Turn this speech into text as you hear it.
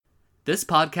This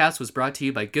podcast was brought to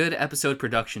you by Good Episode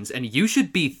Productions, and you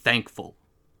should be thankful.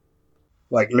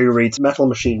 Like Lou Reed's Metal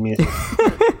Machine music.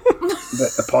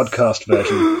 A podcast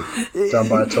version done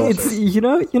by a tortoise. You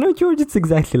know, George, it's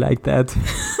exactly like that.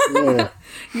 Yeah.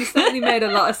 You certainly made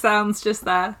a lot of sounds just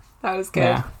there. That was good.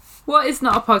 Yeah. What is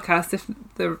not a podcast if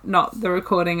not the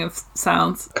recording of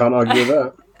sounds? Can't argue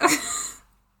that.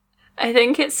 I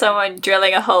think it's someone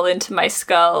drilling a hole into my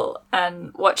skull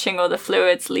and watching all the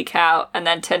fluids leak out and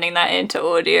then turning that into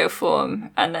audio form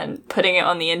and then putting it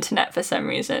on the internet for some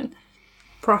reason.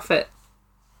 Profit,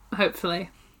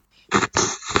 hopefully.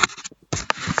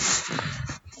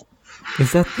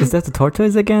 Is that the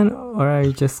tortoise again, or are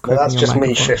you just? No, that's your just me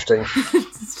microphone? shifting.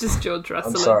 It's just George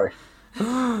Russell. I'm sorry.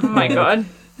 Oh my god.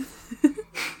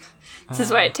 This is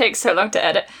why it takes so long to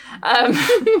edit.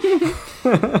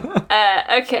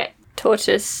 Okay.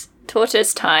 Tortoise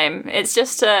time. It's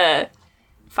just a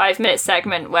 5-minute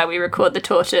segment where we record the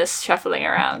tortoise shuffling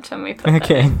around and we put that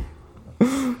Okay.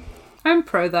 in. I'm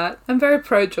pro that. I'm very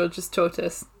pro George's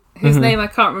tortoise, whose name I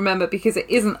can't remember because it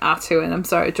isn't Atuin. I'm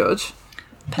sorry, George.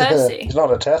 Percy. He's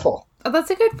not a turtle. Oh, that's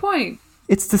a good point.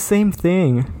 It's the same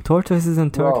thing. Tortoises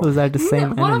and turtles are the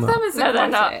same One animal. of them is No, they're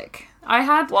not. aquatic. I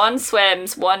had One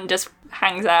swims, one just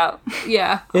hangs out.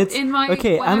 yeah. It's in my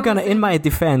okay. when I I'm gonna, was in my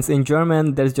defense, in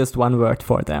German, there's just one word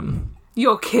for them.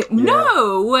 Your kid?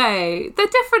 No way. They're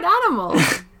different animals.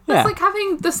 That's Yeah. like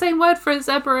having the same word for a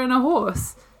zebra and a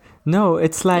horse. No,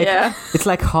 it's like Yeah. it's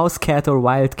like house cat or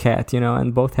wild cat,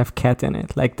 and both have cat in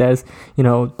it. Like there's,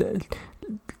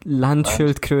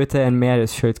 Landschildkröte and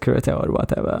Meeresschildkröte or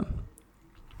whatever.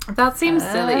 That seems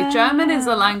silly. German is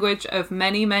a language of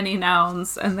many, many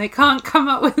nouns, and they can't come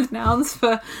up with nouns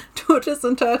for tortoise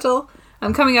and turtle.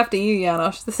 I'm coming after you,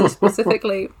 Janosch. This is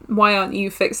specifically why aren't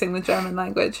you fixing the German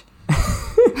language?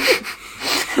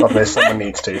 Obviously, someone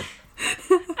needs to.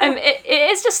 It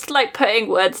is just like putting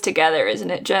words together,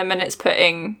 isn't it? German, it's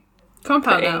putting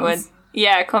Compound nouns. words.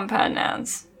 Yeah, compound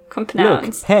nouns. Look,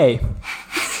 Compounds. hey,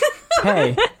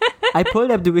 I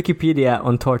pulled up the Wikipedia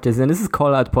on tortoise, and this is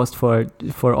call out post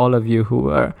for all of you who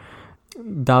were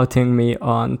doubting me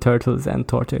on turtles and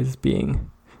tortoise being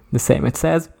the same. It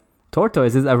says,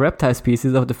 tortoise is a reptile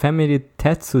species of the family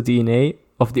Tetsudinae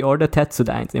of the order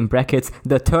Tetsudines, in brackets,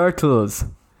 the turtles.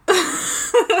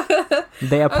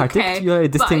 They are particularly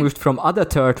distinguished from other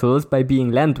turtles by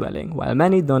being land-dwelling, while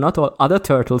many, though not all, other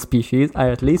turtle species are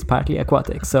at least partly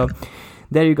aquatic. So,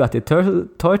 there you got it.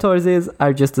 Tortoises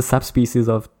are just a subspecies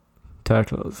of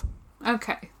turtles.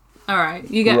 Okay. All right.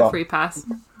 You get a free pass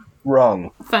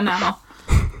Wrong. for now.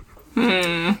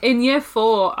 In year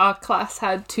 4, our class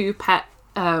had 2 pet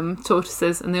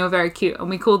tortoises, and they were very cute, and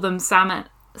we called them Sam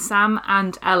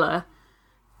and Ella,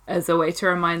 as a way to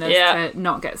remind us to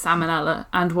not get salmonella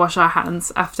and wash our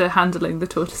hands after handling the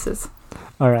tortoises.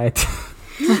 All right.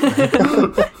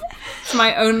 It's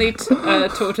my only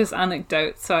tortoise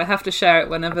anecdote, so I have to share it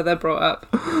whenever they're brought up.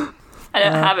 I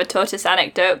don't have a tortoise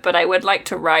anecdote, but I would like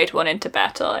to ride one into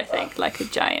battle, I think, like a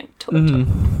giant tortoise.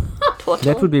 Tortle?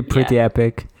 That would be pretty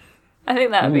epic. I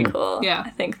think that would be cool. Yeah.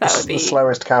 I think that would be... The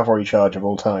slowest cavalry charge of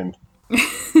all time.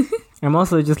 I'm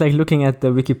also just like looking at the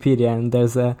Wikipedia, and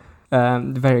there's a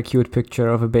very cute picture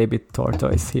of a baby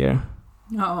tortoise here.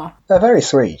 Oh. They're very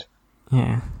sweet.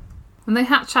 Yeah. And they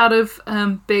hatch out of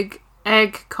big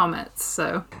egg comets,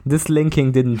 so... This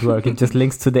linking didn't work. It just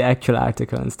links to the actual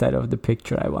article instead of the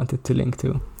picture I wanted to link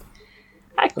to.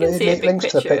 I can It see a big links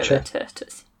to the picture of picture. a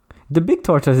tortoise. The big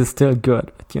tortoise is still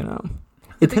good, but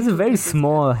it has a very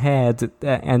small head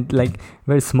and like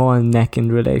very small neck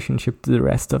in relationship to the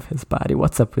rest of his body.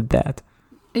 What's up with that?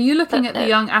 Are you looking at the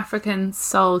young African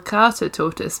sulcata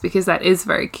tortoise? Because that is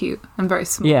very cute and very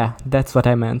small. Yeah, that's what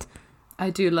I meant.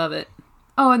 I do love it.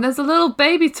 Oh, and there's a little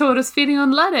baby tortoise feeding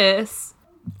on lettuce.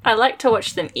 I like to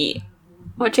watch them eat.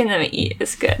 Watching them eat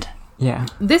is good. Yeah.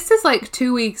 This is like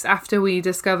 2 weeks after we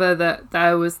discover that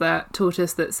there was that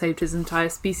tortoise that saved his entire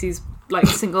species, like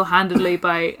single-handedly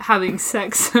by having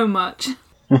sex so much.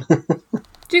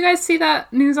 Do you guys see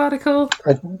that news article?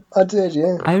 I did,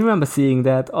 yeah. I remember seeing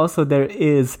that. Also, there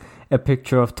is a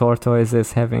picture of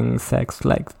tortoises having sex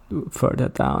like further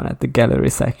down at the gallery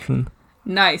section.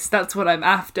 Nice, that's what I'm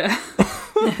after.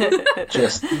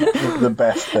 Just the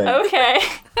best thing. Okay.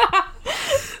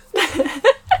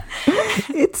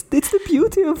 It's the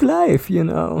beauty of life,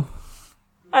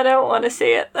 I don't want to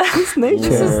see it. It's nature.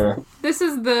 Yeah. This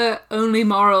is the only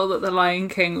moral that the Lion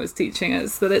King was teaching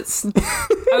us, that it's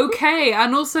okay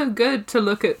and also good to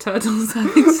look at turtles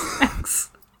having sex.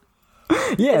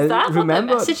 Yeah, Is that what the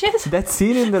remember message is? that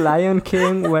scene in The Lion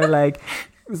King where like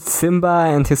Simba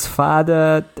and his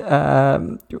father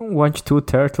watch 2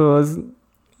 turtles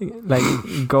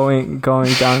like going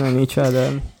down on each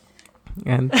other.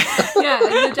 And Yeah,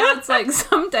 and the dad's like,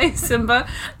 someday, Simba,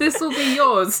 this will be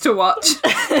yours to watch.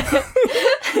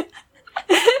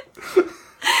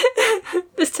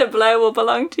 This tableau will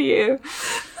belong to you.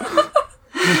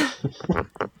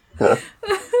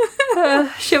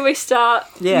 Should we start?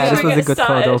 yeah, Shall this we was a get good cold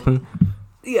started? open.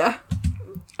 Yeah.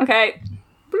 Okay.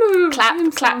 Clap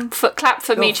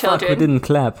for me, Oh, fuck, children. we didn't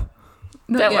clap.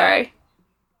 Not Don't yet. worry.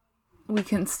 We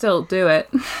can still do it.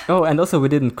 Oh, and also we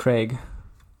didn't Craig.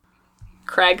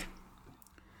 Craig.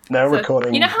 Now So-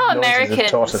 recording You know how noises of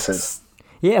Americans... tortoises.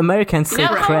 Yeah, Americans say You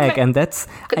know how Craig, and that's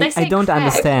Could they I say don't Craig?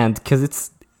 understand because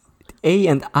it's A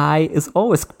and I is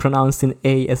always pronounced in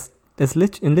A as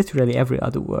in literally every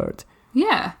other word.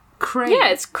 Yeah. Craig. Yeah,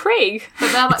 it's Craig.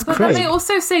 But, they're like, It's but then they Craig.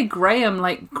 also say Graham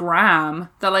like Graham.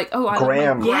 They're like, oh, I love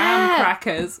Graham. my Graham Yeah.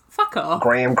 crackers. Fuck off.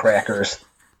 Graham crackers.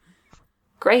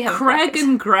 Graham. Craig crackers.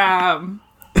 and Graham.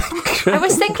 I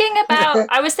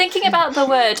was thinking about the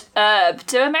word herb.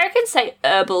 Do Americans say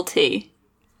herbal tea?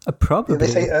 Probably. They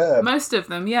say herb. Most of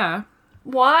them, yeah.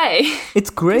 Why?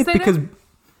 It's great they because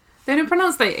They don't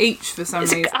pronounce the H for some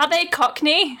reason. Are they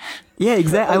Cockney? yeah,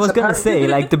 exactly. I It's was gonna apparently- say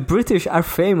like the British are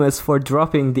famous for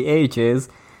dropping the H's,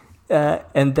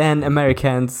 and then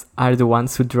Americans are the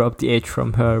ones who drop the H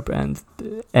from herb and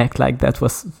act like that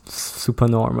was super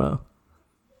normal.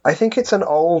 I think it's an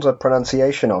older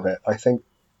pronunciation of it. I think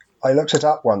I looked it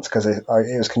up once because it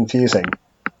was confusing.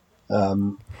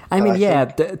 I mean, I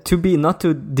yeah, not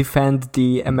to defend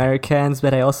the Americans,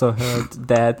 but I also heard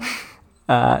that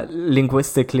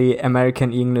linguistically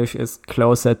American English is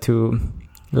closer to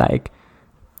like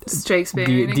Shakespeare.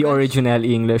 the original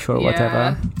English or Yeah.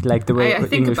 whatever, like the way I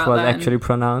think English about was that. actually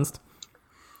pronounced.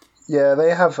 Yeah, they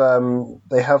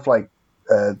have like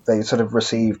they sort of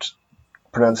received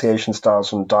pronunciation styles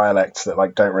from dialects that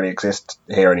like don't really exist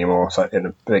here anymore, so in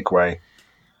a big way.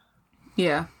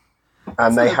 Yeah.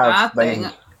 And It's they not a have bad thing.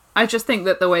 I just think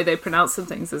that the way they pronounce some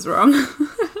things is wrong.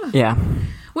 Yeah,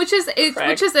 Which is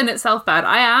in itself bad.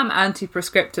 I am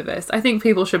anti-prescriptivist. I think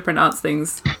people should pronounce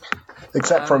things.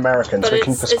 except for Americans, But we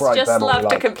can it's prescribe just them what we love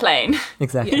to like. complain.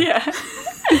 exactly.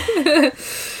 Yeah.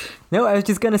 No, I was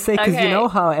just gonna say because you Okay. know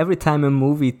how every time a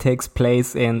movie takes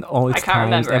place in old I can't times,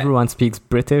 remember it. everyone speaks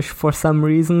British for some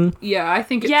reason. Yeah, I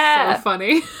think it's Yeah. so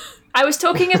funny. I was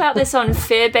talking about this on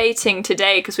Fear Baiting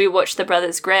today because we watched The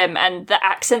Brothers Grimm, and the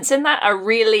accents in that are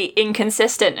really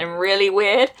inconsistent and really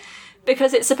weird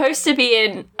because it's supposed to be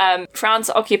in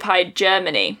France-occupied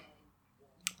Germany.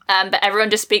 But everyone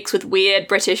just speaks with weird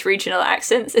British regional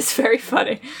accents. It's very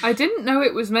funny. I didn't know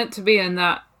it was meant to be in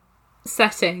that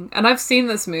setting, and I've seen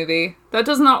this movie. That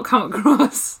does not come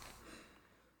across.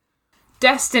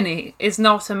 Destiny is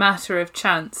not a matter of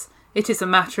chance. It is a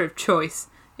matter of choice.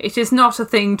 It is not a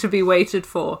thing to be waited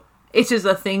for. It is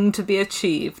a thing to be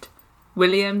achieved.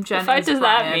 William Jennings What does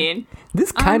that Bryan. mean?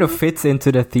 This kind of fits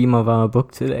into the theme of our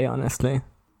book today, honestly.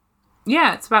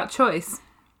 Yeah, it's about choice.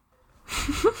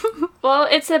 Well,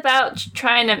 it's about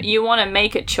you want to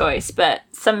make a choice, but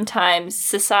sometimes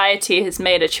society has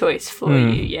made a choice for you,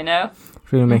 you know?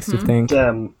 Really makes you think.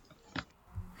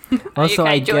 Also,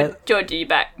 okay, I George, get George, are you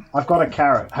back? I've got a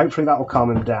carrot. Hopefully that will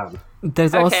calm him down.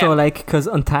 there's Okay. also like because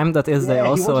on time.is they Yeah, he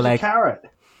also wanted like a carrot.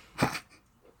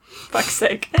 Fuck's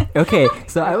sake. okay.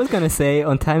 So I was gonna say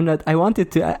on time that I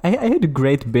wanted to. I had a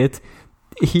great bit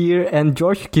here, and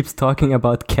George keeps talking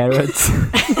about carrots.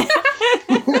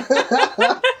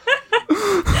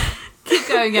 Keep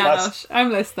going, Janosch.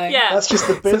 I'm listening. Yeah, That's just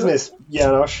the business,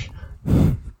 Janosch.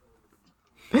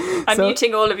 I'm so-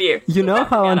 muting all of you. You know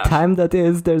how on Janosch.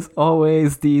 time.is there's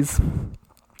always these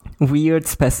weird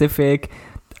specific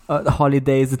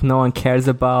holidays that no one cares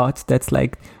about that's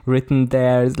like written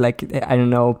there. It's like I don't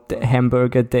know, the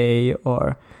hamburger day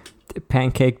or the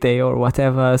pancake day or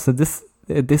whatever. So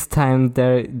this time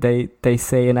they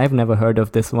say, and I've never heard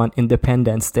of this one,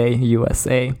 Independence Day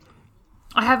USA.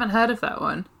 I haven't heard of that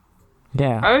one.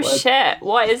 Yeah. Oh shit,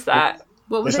 what is that?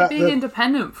 What was Is it that being the-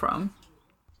 independent from?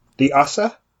 The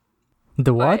USA?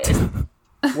 The what?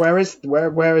 Where is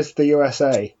the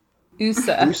USA?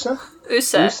 USA. USA?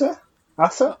 USA. USA?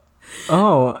 USA?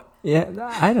 Oh, yeah,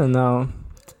 I don't know.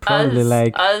 It's probably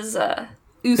like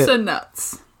USA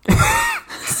nuts.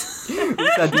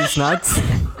 are these nuts?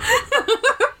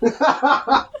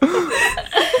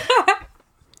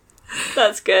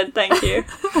 That's good, thank you.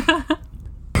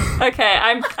 Okay,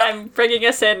 I'm bringing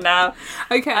us in now.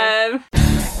 Okay.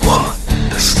 What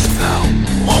dost thou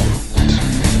want?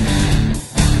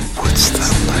 Wouldst thou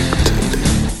like to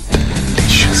live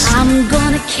deliciously? I'm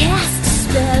gonna cast a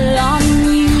spell on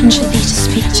you. Conjure thee to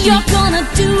speak to You're me. gonna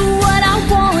do what I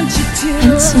want you to.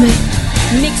 Answer me.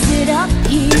 Mix it up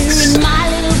here in my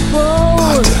little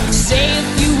bowl. Say a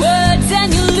few words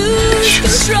and you lose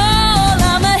control.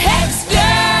 I'm a hex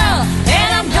girl,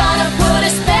 and I'm gonna put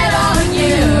a spell on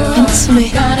you. Answer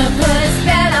me. Gonna put a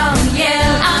spell on you.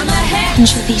 I'm a hex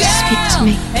Anjali, speak to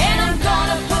me. and I'm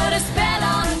gonna put a spell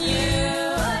on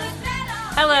you.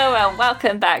 Hello and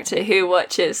welcome back to Who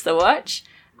Watches the Watch,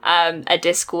 a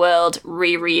Discworld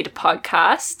reread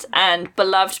podcast and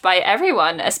beloved by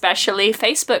everyone, especially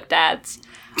Facebook dads.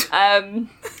 I'm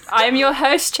your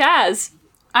host, Chaz.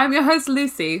 I'm your host,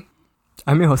 Lucy.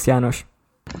 I'm your host, Janos.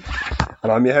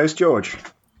 And I'm your host, George.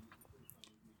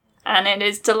 And it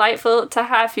is delightful to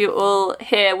have you all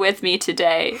here with me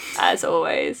today, as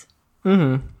always.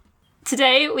 Mm-hmm.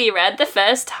 Today we read the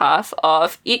first half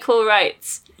of Equal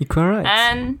Rights. Equal rights.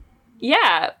 And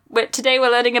yeah, today we're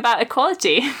learning about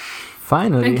equality.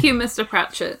 Finally. Thank you, Mr.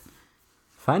 Pratchett.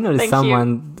 Finally,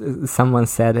 Thank someone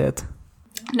said it.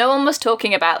 No one was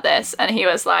talking about this, and he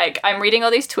was like, I'm reading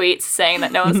all these tweets saying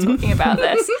that no one's talking about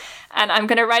this, and I'm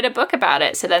going to write a book about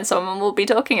it, so then someone will be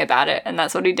talking about it, and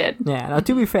that's what he did. Yeah, now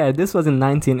to be fair, this was in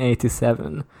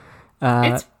 1987.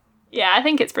 Yeah, I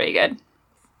think it's pretty good.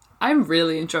 I'm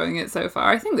really enjoying it so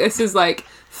far. I think this is, like,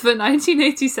 for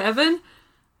 1987,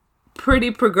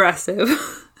 pretty progressive.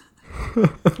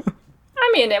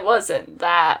 I mean, it wasn't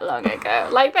that long ago.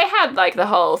 Like, they had, like, the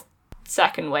whole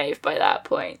second wave by that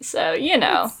point, so, you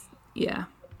know. Yeah.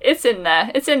 It's in there.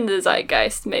 It's in the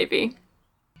zeitgeist, maybe.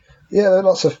 Yeah, there are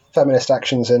lots of feminist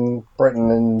actions in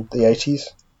Britain in the 80s.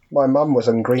 My mum was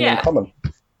on Green and Common.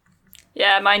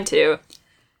 Yeah, mine too.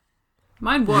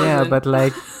 Mine wasn't. Yeah, but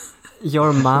like,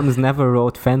 your moms never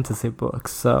wrote fantasy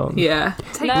books, so Yeah.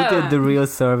 No. who did the real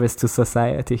service to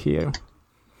society here?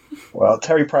 Well,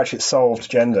 Terry Pratchett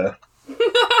solved gender.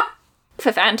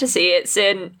 For fantasy, it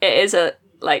is a,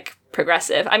 like,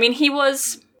 progressive. I mean, he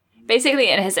was... Basically,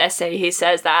 in his essay, he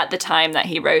says that at the time that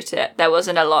he wrote it, there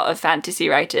wasn't a lot of fantasy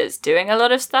writers doing a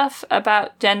lot of stuff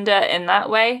about gender in that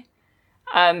way.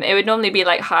 It would normally be,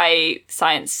 like, high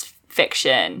science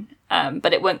fiction,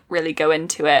 but it wouldn't really go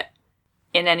into it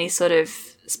in any sort of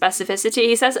specificity.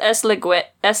 He says Ursula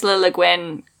Le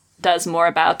Guin does more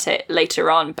about it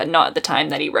later on, but not at the time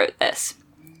that he wrote this.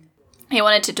 He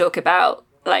wanted to talk about,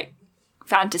 like,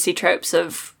 fantasy tropes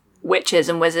of witches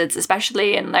and wizards,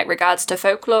 especially in, like, regards to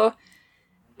folklore,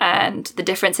 and the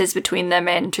differences between them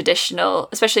in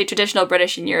especially traditional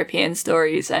British and European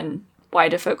stories and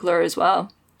wider folklore as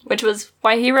well, which was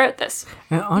why he wrote this.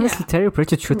 And honestly, Terry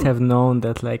Pratchett should have known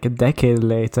that like a decade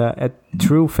later, a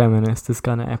true feminist is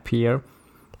gonna appear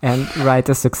and write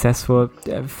a successful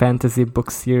fantasy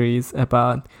book series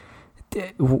about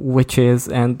witches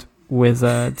and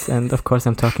wizards, and of course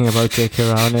I'm talking about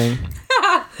J.K. Rowling.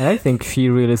 And I think she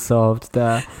really solved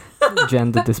the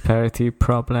gender disparity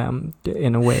problem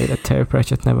in a way that Terry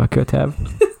Pratchett never could have.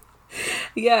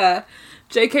 Yeah.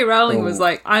 J.K. Rowling was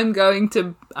like, I'm going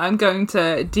to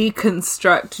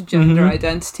deconstruct gender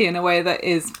identity in a way that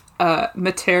is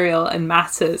material and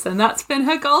matters, and that's been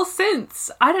her goal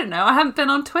since. I don't know. I haven't been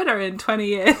on Twitter in 20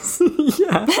 years.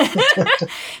 Yeah.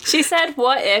 She said,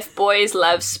 what if boys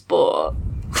love sport?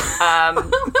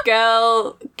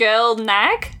 Girl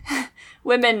nag?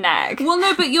 Women nag. Well,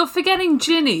 no, but you're forgetting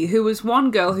Ginny, who was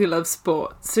one girl who loves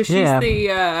sport. So she's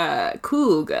the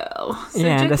cool girl. So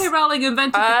Yeah, J.K. Rowling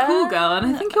invented the cool girl, and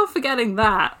I think you're forgetting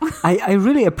that. I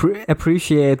really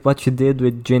appreciate what she did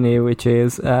with Ginny, which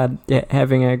is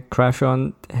having a crush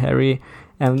on Harry,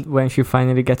 and when she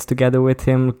finally gets together with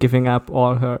him, giving up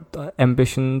all her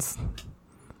ambitions.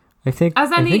 I think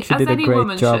she did a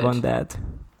great job on that.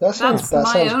 That sounds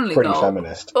pretty goal.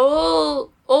 feminist. All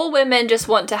women just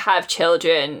want to have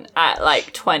children at,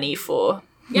 like, 24.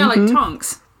 Yeah, like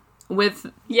Tonks, with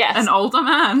Yes. an older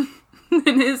man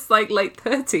in his, like, late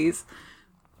 30s.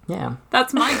 Yeah.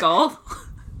 That's my goal.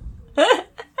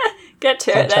 Get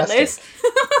to it then, Luce.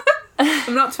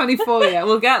 I'm not 24 yet.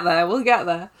 We'll get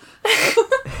there.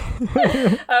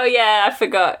 Oh yeah, I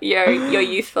forgot. You're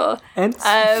youthful. And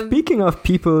speaking of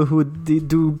people who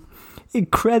do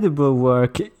incredible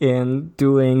work in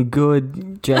doing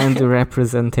good gender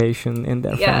representation in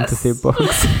their fantasy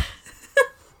books.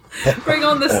 Bring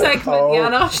on the segment,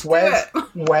 Janos.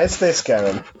 Where's this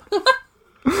going?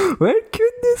 Where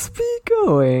could this be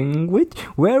going?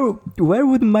 Where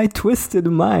would my twisted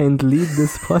mind lead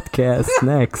this podcast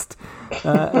next?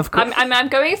 Of course. I'm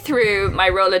going through my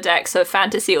Rolodex of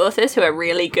fantasy authors who are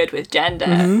really good with gender,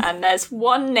 and there's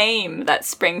one name that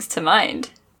springs to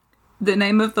mind. The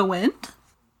Name of the Wind?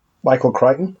 Michael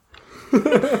Crichton?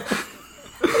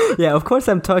 Yeah, of course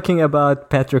I'm talking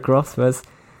about Patrick Rothfuss.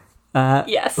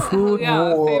 Yes.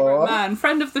 Favourite man,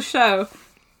 friend of the show.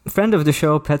 friend of the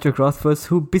show, Patrick Rothfuss,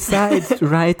 who besides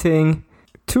writing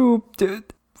 2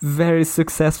 very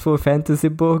successful fantasy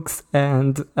books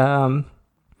and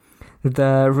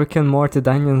the Rick and Morty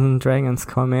Dungeons and Dragons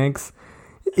comics,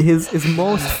 is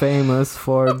most famous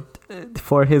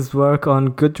for his work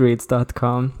on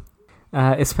Goodreads.com,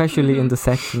 especially in the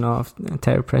section of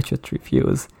Terry Pratchett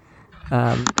reviews.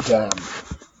 Damn.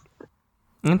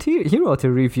 And he wrote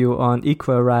a review on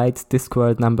Equal Rights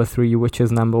Discworld number 3, which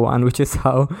is number 1, which is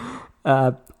how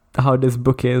this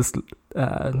book is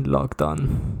logged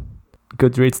on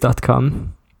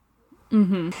Goodreads.com.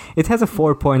 Mm-hmm. It has a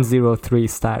 4.03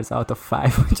 stars out of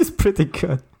 5, which is pretty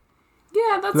good.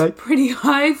 Yeah, that's pretty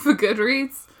high for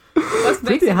Goodreads. That's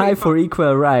Pretty high for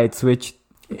Equal Rights, which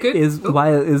is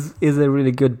a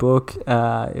really good book.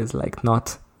 Is like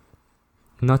not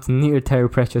near Terry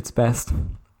Pratchett's best.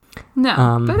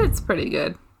 No, but it's pretty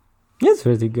good. It's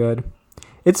really good.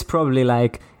 It's probably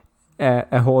like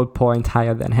a whole point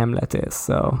higher than Hamlet is.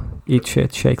 So eat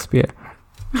shit, Shakespeare.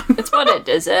 It's what it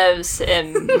deserves,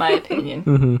 in my opinion.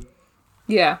 Mm-hmm.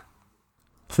 Yeah.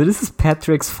 So this is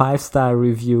Patrick's 5-star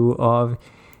review of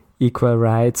Equal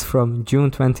Rights from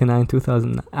June 29,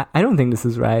 2000. I don't think this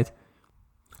is right.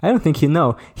 I don't think he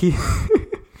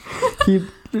he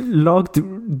logged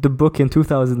the book in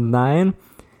 2009,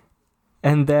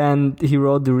 and then he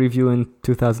wrote the review in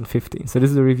 2015. So this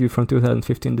is a review from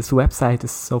 2015. This website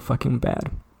is so fucking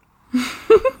bad.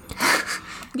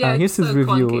 Yeah, here's it's his so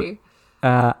review. clunky.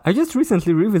 I just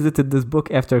recently revisited this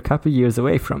book after a couple years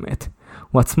away from it.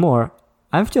 What's more,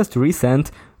 I've just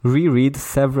reread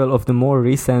several of the more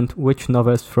recent witch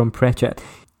novels from Pratchett.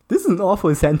 This is an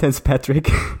awful sentence, Patrick.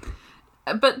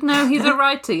 But no, he's a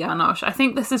writer, Janosch. I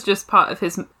think this is just part of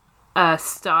his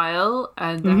style,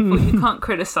 and therefore you can't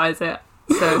criticize it.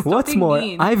 So stop What's being more,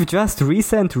 mean. I've just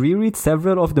reread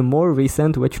several of the more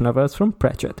recent witch novels from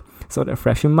Pratchett, so they're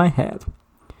fresh in my head.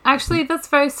 Actually, that's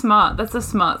very smart. That's a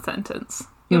smart sentence.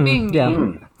 You're being mean.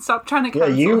 yeah. Stop trying to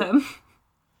cancel him.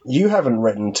 You haven't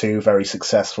written 2 very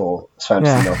successful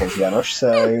fantasy novels, Janosch,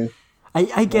 so...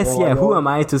 I guess, who am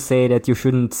I to say that you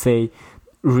shouldn't say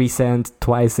recent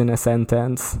twice in a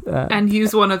sentence? And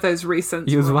use one of those recent.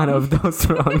 Use one of those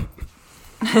wrong.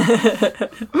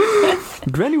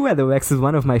 Granny Weatherwax is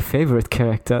one of my favorite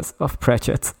characters of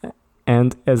Pratchett,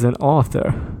 and as an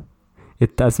author,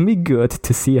 it does me good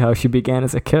to see how she began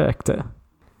as a character.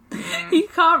 You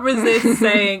can't resist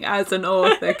saying as an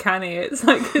author, can he? It's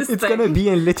like his It's thing. gonna be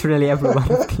in literally every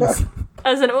one of these.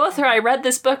 As an author, I read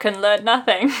this book and learned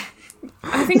nothing.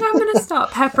 I think I'm going to start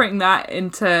peppering that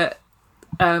into...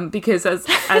 because as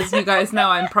you guys know,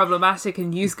 I'm problematic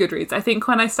and use Goodreads. I think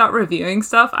when I start reviewing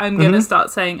stuff, I'm going to start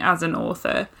saying as an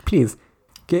author. Please.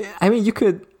 I mean, you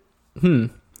could... I do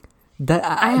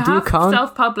you have count?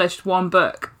 self-published 1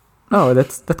 book. Oh,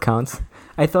 that counts.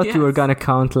 I thought you were Yes. gonna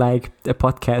count like a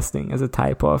podcasting as a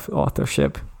type of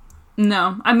authorship.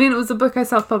 No. I mean, it was a book I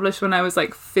self-published when I was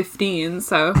like 15,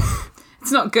 so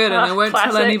it's not good, and I won't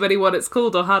tell Classic. anybody what it's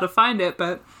called or how to find it,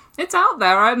 but it's out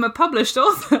there. I'm a published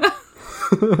author.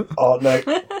 Oh, no.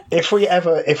 If we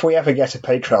ever get a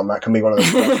Patreon, that can be one of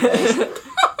those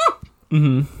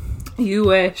podcasts. You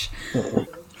wish.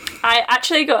 I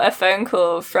actually got a phone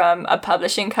call from a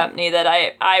publishing company that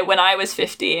I when I was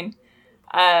 15,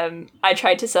 I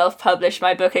tried to self-publish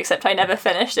my book, except I never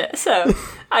finished it, so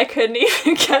I couldn't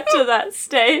even get to that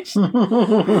stage.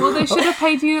 Well, they should have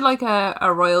paid you like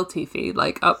a royalty fee,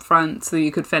 like up front, so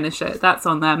you could finish it. That's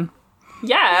on them.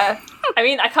 Yeah, I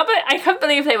mean, I can't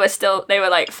believe they were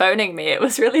like phoning me. It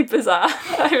was really bizarre.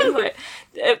 I was like,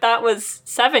 that was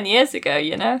 7 years ago,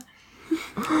 you know.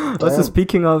 Also,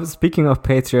 speaking of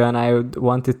Patreon, I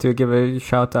wanted to give a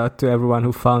shout out to everyone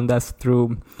who found us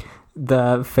through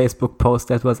the Facebook post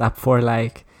that was up for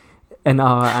like an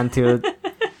hour until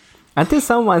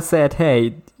someone said,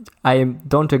 "Hey, I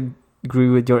don't agree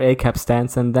with your ACAB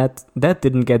stance," and that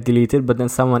didn't get deleted. But then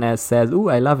someone else says, "Ooh,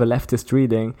 I love a leftist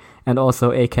reading," and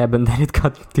also ACAB, and then it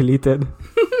got deleted.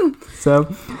 So.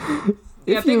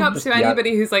 Yeah, big ups to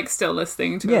anybody who's like still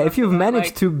listening to it. Yeah, if you've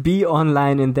managed to be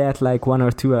online in that like 1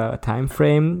 or 2 hour time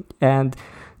frame and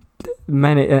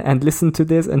listen to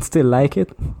this and still like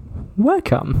it,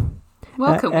 welcome.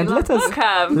 Welcome. And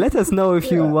let us know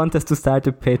if you want us to start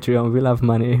a Patreon. We love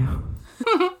money.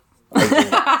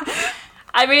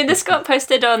 I mean, this got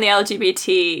posted on the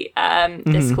LGBT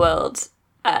Discworld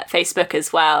Facebook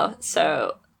as well.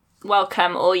 So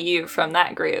welcome all you from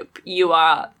that group. You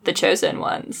are the chosen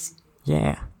ones.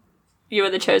 Yeah. You are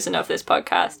the chosen of this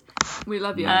podcast. We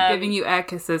love you. I'm giving you air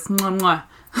kisses. Mwah, mwah.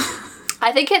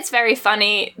 I think it's very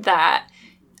funny that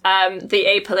the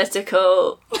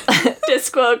apolitical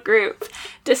Discworld group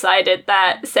decided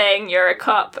that saying you're a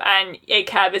cop and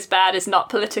ACAB is bad is not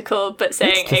political, but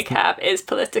saying ACAB is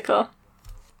political.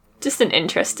 Just an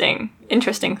interesting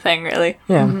thing, really.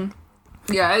 Yeah.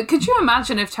 Mm-hmm. Yeah, could you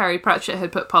imagine if Terry Pratchett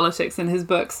had put politics in his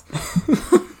books?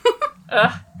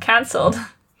 Cancelled.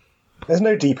 There's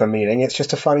no deeper meaning. It's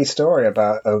just a funny story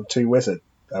about a wizard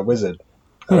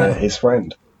and his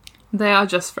friend. They are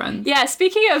just friends. Yeah,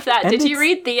 speaking of that, And did you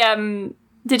read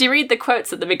the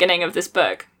quotes at the beginning of this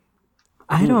book?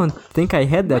 I don't think I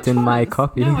had that in my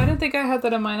copy. No, I don't think I had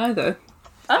that in mine either.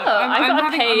 Oh, I've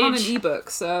got a page. I'm on an ebook,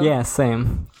 so... Yeah,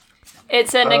 same.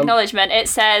 It's an acknowledgement. It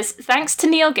says, thanks to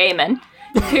Neil Gaiman,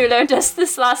 who loaned us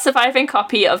this last surviving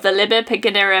copy of the Liber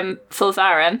Paginarum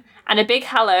Fulvarum, and a big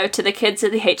hello to the kids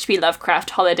at the H.P.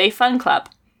 Lovecraft Holiday Fun Club.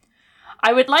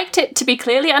 I would like it to be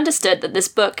clearly understood that this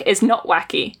book is not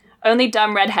wacky. Only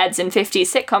dumb redheads in 50s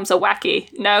sitcoms are wacky.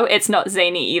 No, it's not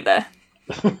zany either.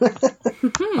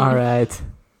 All right.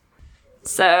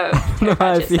 So, know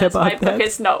how I Pratchett feel says, about my book that."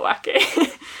 is not wacky.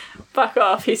 Fuck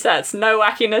off, he says. No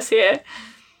wackiness here.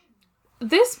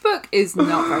 This book is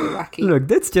not very wacky. Look,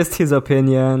 that's just his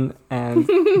opinion, and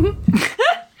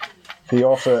The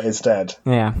author is dead.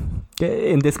 yeah,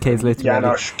 in this case, literally.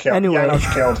 Anyway,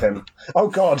 Janosch killed him. Oh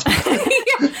God,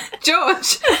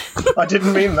 George! I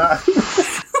didn't mean that.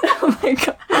 Oh my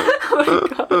god. Oh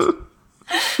my god.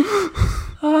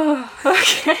 Oh,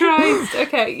 okay. Christ.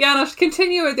 Okay, Janosch,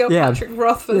 continue with your Yeah. Patrick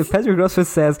Rothfuss. Patrick Rothfuss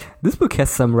says, this book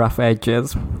has some rough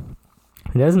edges.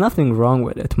 There's nothing wrong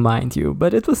with it, mind you,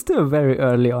 but it was still very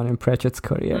early on in Pratchett's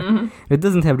career. It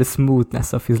doesn't have the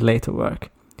smoothness of his later work.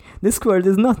 This world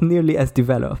is not nearly as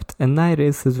developed, and neither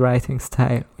is his writing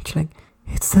style. Which,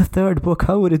 it's the third book,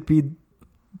 how would it be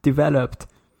developed?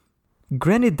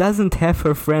 Granny doesn't have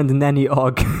her friend Nanny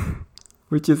Ogg,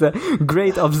 which is a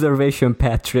great observation,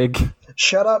 Patrick.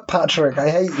 Shut up, Patrick. I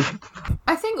hate you.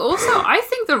 I think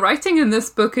the writing in this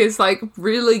book is,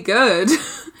 really good.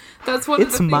 That's one of the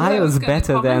It's things I was miles gonna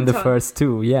better than comment the on. first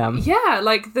two, yeah. Yeah,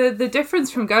 the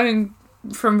difference from going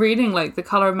from reading The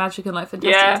Colour of Magic and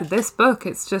Fantastic to this book,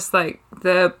 it's just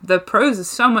the prose is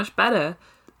so much better.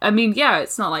 I mean, yeah,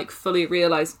 it's not fully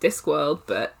realised Discworld,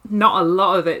 but not a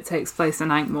lot of it takes place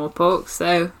in Ankh-Morpork,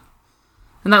 so...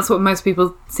 And that's what most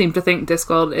people seem to think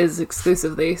Discworld is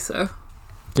exclusively, so...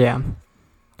 Yeah.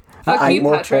 Fuck you,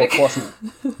 More Patrick. talk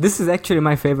wasn't. This is actually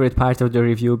my favorite part of the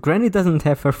review. Granny doesn't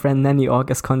have her friend Nanny Ogg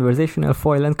as conversational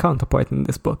foil and counterpoint in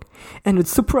this book, and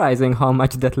it's surprising how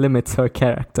much that limits her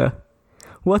character.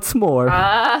 What's more,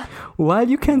 while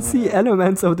you can see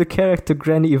elements of the character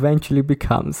Granny eventually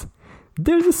becomes,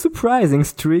 there's a surprising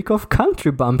streak of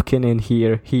country bumpkin in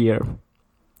here.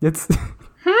 It's...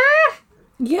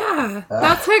 Yeah,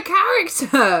 that's her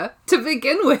character to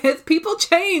begin with. People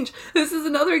change. This is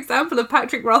another example of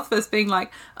Patrick Rothfuss being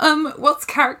what's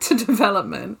character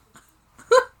development?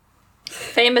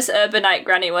 Famous urbanite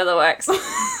Granny Weatherwax.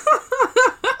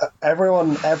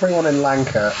 Everyone in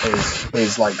Lanka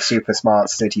is super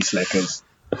smart city slickers.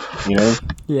 You know,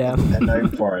 Yeah. they're known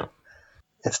for it.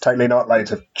 It's totally not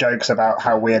loads of jokes about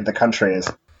how weird the country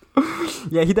is.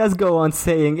 Yeah, he does go on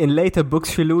saying in later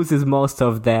books she loses most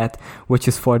of that, which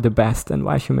is for the best, and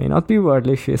while she may not be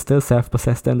worldly, she is still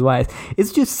self-possessed and wise.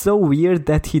 It's just so weird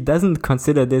that he doesn't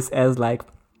consider this as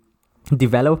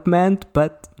development,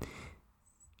 but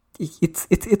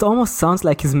it almost sounds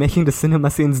like he's making the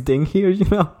cinema sins ding here, you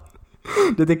know?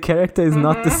 That the character is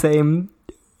not the same,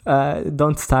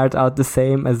 don't start out the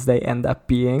same as they end up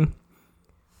being.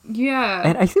 Yeah.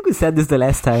 And I think we said this the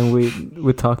last time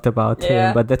we talked about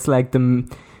him, but that's the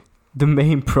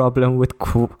main problem with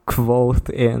Quoth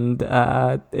in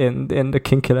the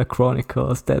Kingkiller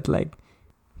Chronicles, that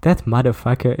that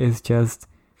motherfucker is just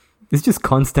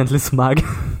constantly smug.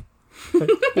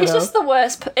 He's just the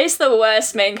worst. It's the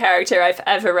worst main character I've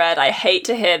ever read. I hate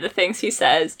to hear the things he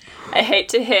says. I hate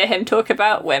to hear him talk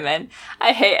about women.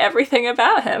 I hate everything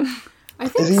about him. I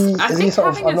think, Is he sort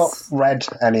of? I've not read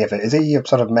any of it. Is he a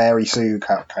sort of Mary Sue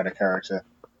kind of character?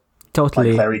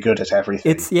 Totally. Very good at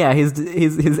everything. He's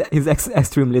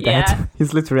extremely Yeah. that.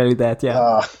 He's literally that.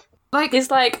 Yeah. He's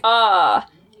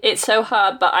it's so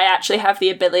hard, but I actually have the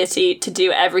ability to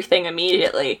do everything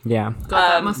immediately. Yeah.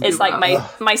 God, that must It's be like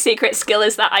my secret skill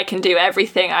is that I can do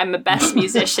everything. I'm the best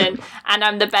musician, and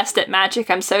I'm the best at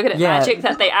magic. I'm so good at magic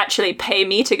that they actually pay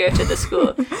me to go to the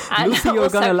school. And Lucy, you're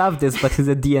gonna love this, but he's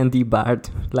a D&D bard,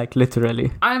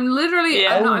 literally. I'm literally.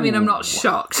 Yeah. I'm not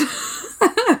shocked.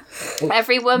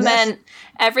 every woman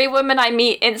I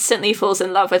meet instantly falls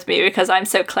in love with me because I'm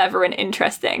so clever and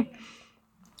interesting.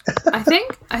 I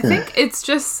think it's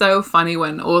just so funny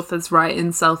when authors write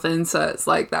in self-inserts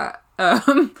like that,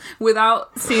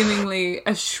 without seemingly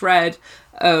a shred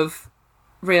of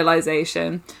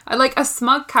realization. A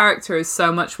smug character is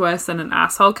so much worse than an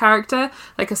asshole character.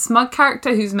 Like, a smug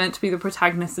character who's meant to be the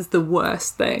protagonist is the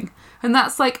worst thing. And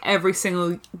that's like every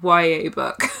single YA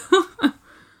book.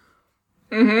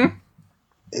 Mm-hmm.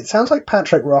 It sounds like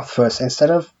Patrick Rothfuss, instead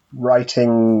of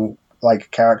writing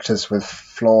like characters with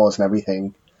flaws and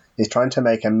everything, is trying to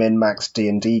make a min-max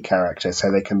D&D character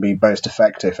so they can be most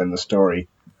effective in the story.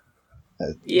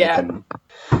 Yeah.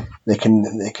 They can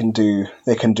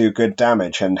do good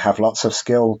damage and have lots of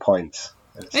skill points.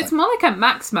 It's more like a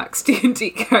Max D&D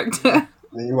character.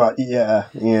 Well, yeah.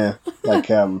 Like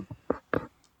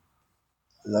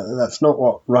that's not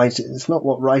what writing. It's not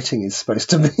what writing is supposed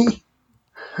to be.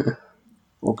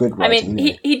 Or good writing. I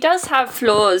mean, he does have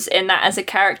flaws in that as a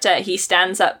character he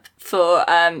stands up for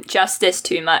justice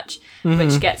too much,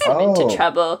 which gets him into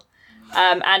trouble.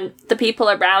 And the people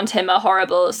around him are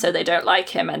horrible, so they don't like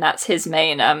him, and that's his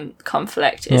main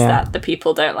conflict, is that the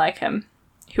people don't like him,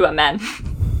 who are men.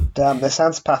 Damn, this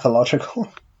sounds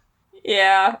pathological.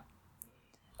 Yeah.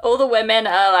 All the women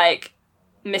are, like,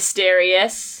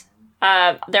 mysterious.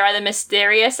 They're either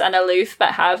mysterious and aloof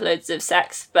but have loads of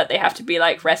sex, but they have to be,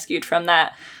 like, rescued from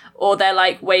that. Or they're,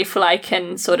 like, waif-like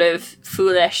and sort of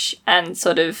foolish and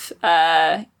sort of,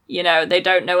 they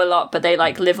don't know a lot, but they,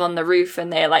 like, live on the roof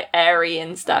and they're, like, airy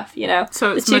and stuff, you know?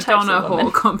 So it's The two types Madonna of women.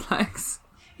 whole complex.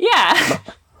 Yeah.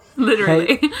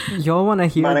 Literally. Hey, y'all want to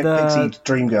hear Manic Pixie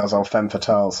Dream Girls or Femme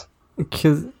Fatales.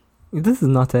 Because this is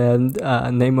not a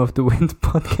Name of the Wind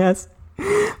podcast,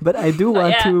 but I do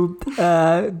want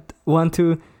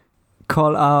to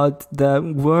call out the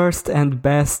worst and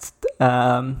best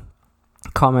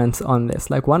comments on this.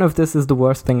 Like, one of this is the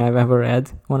worst thing I've ever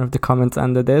read. One of the comments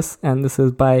under this, and this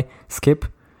is by Skip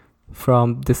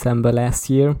from December last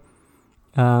year.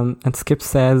 And Skip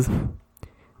says,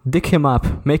 "Dick him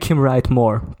up, make him write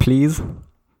more, please."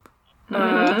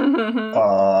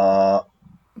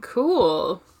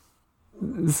 Cool.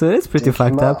 So it's pretty Dick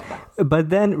him fucked up. But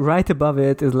then right above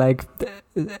it is like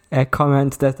a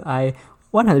comment that I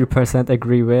 100%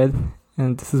 agree with.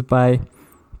 And this is by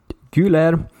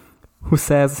Güler, who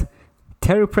says,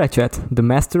 "Terry Pratchett, the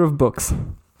master of books."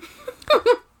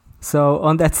 So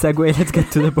on that segue, let's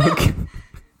get to the book.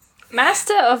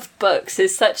 Master of books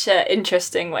is such an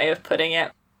interesting way of putting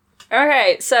it.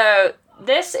 Okay, so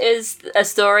this is a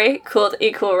story called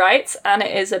Equal Rights, and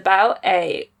it is about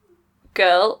a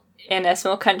girl in a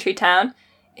small country town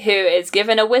who is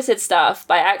given a wizard staff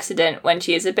by accident when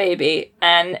she is a baby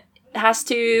and has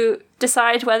to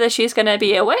decide whether she's going to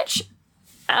be a witch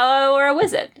or a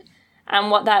wizard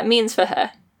and what that means for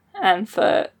her and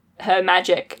for her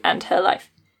magic and her life.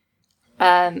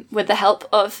 With the help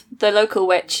of the local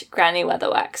witch, Granny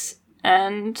Weatherwax.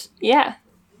 And yeah,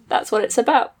 that's what it's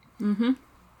about. Mm-hmm.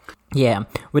 Yeah,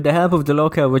 with the help of the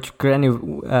local witch Granny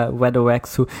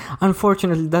Weatherwax, who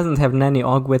unfortunately doesn't have Nanny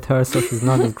Ogg with her, so she's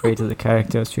not as great as a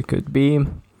character as she could be.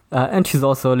 And she's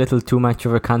also a little too much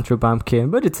of a country bumpkin,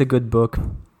 but it's a good book.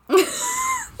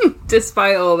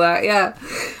 Despite all that, yeah.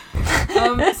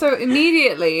 So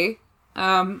immediately,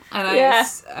 and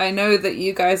I know that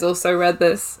you guys also read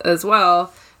this as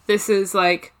well, this is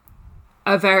like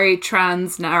a very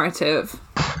trans narrative.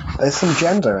 There's some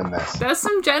gender in this. There's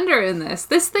some gender in this.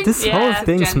 This whole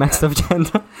thing smacks of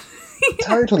gender.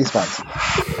 Totally smacks.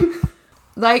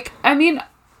 Like, I mean,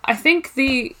 I think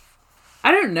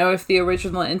I don't know if the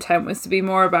original intent was to be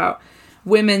more about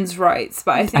women's rights,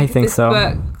 but I think this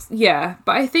book,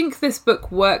 but I think this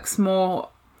book works more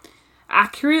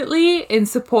accurately in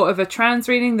support of a trans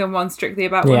reading than one strictly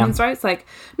about women's rights. Like,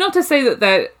 not to say that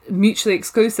they're mutually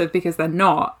exclusive, because they're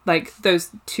not. Like,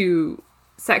 those two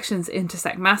sections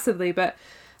intersect massively, but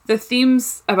the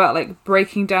themes about like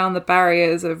breaking down the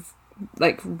barriers of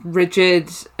like rigid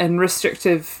and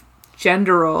restrictive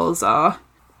gender roles are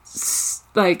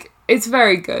like, it's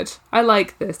very good. I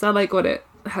like this. I like what it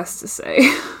has to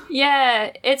say.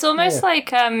 Yeah, it's almost like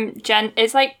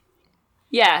it's like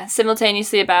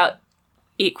simultaneously about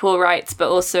equal rights, but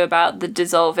also about the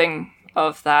dissolving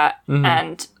of that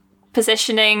and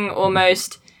positioning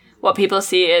almost what people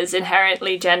see as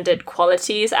inherently gendered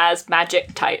qualities as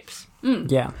magic types.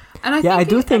 Yeah. And I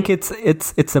do think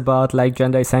it's about like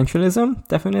gender essentialism,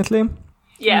 definitely.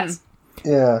 Yes.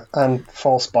 Yeah, and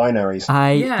false binaries.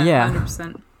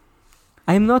 100%.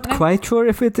 I'm not quite sure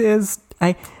if it is.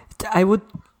 I would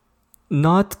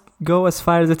not go as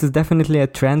far as it is definitely a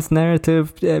trans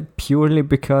narrative, purely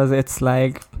because it's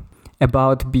like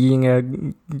about being a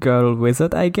girl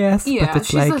wizard, I guess. Yeah, but it's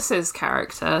she's like, a cis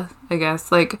character, I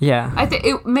guess. Like, yeah. I think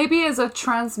it maybe as a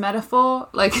trans metaphor.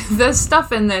 Like, there's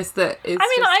stuff in this that is. I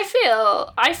mean,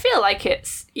 just- I feel like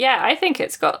it's, I think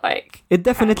it's got like, It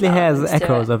definitely has elements to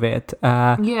echoes it. of it.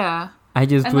 yeah. I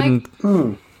just And,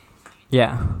 wouldn't.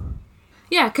 Yeah.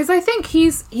 Yeah, because I think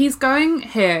he's going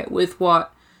here with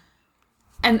what,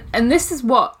 and this is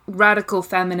what radical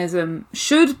feminism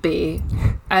should be,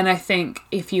 and I think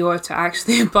if you were to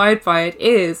actually abide by it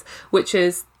is, which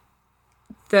is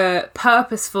the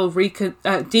purposeful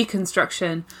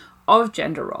deconstruction of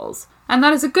gender roles. And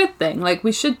that is a good thing. Like,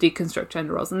 we should deconstruct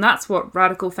gender roles, and that's what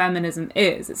radical feminism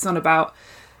is. It's not about,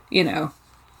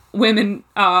 women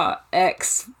are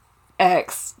X,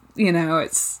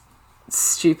 it's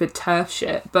stupid turf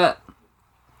shit, but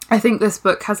I think this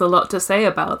book has a lot to say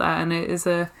about that, and it is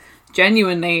a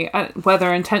genuinely,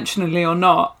 whether intentionally or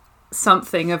not,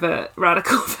 something of a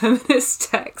radical feminist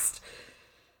text.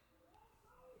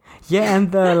 Yeah,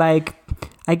 and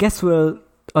I guess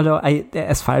although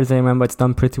as far as I remember, it's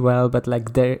done pretty well, but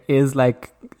like there is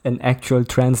like an actual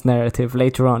trans narrative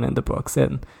later on in the books,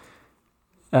 and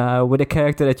with a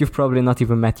character that you've probably not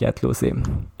even met yet, Lucy,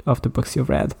 of the books you've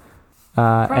read.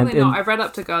 Probably not. I've read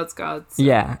up to God's Gods. So.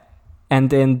 Yeah,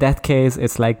 and in that case,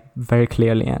 it's like very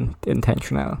clearly and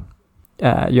intentional,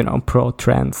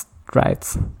 pro-trans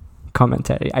rights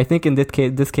commentary. I think in this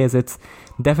case, it's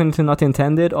definitely not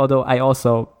intended, although I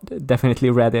also definitely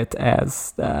read it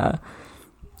as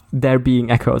there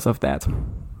being echoes of that.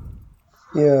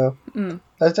 Yeah.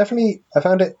 I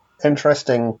found it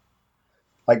interesting.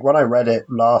 Like, when I read it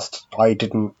last, I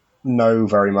didn't know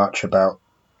very much about,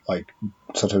 like,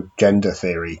 sort of gender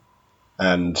theory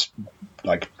and,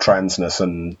 like, transness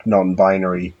and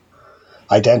non-binary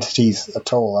identities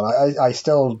at all. And I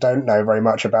still don't know very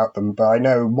much about them, but I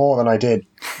know more than I did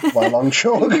by a long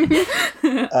chalk.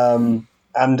 And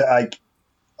I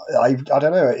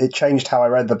don't know, it changed how I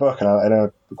read the book in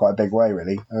a quite a big way,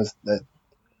 really. I was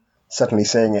certainly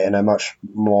seeing it in a much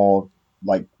more,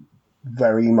 like,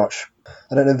 very much...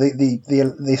 I don't know,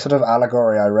 the sort of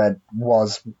allegory I read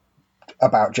was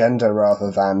about gender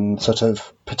rather than sort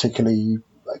of particularly,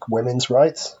 like, women's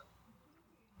rights,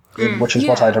 which is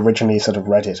what I'd originally sort of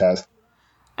read it as.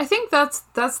 I think that's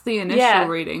the initial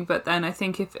reading, but then I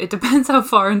think if it depends how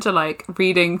far into, like,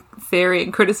 reading theory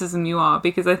and criticism you are,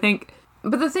 because I think...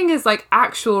 But the thing is, like,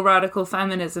 actual radical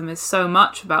feminism is so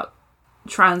much about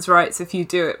trans rights if you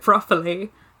do it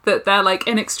properly, that they're, like,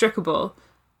 inextricable.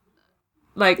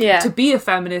 Like, to be a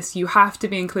feminist, you have to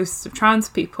be inclusive of trans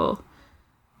people.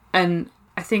 And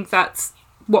I think that's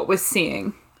what we're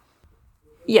seeing.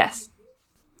 Yes.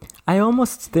 I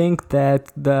almost think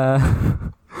that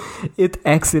it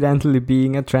accidentally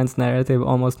being a trans narrative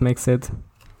almost makes it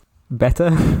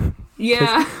better.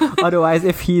 Yeah. Otherwise,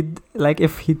 if he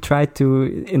tried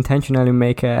to intentionally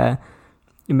make it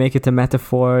a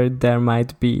metaphor, there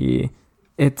might be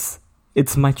it's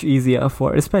much easier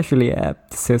for especially a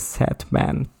cishet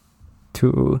man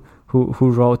who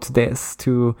wrote this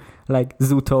to, like,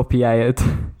 Zootopia it,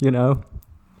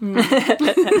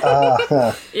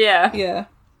 Yeah.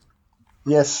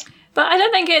 Yes. But I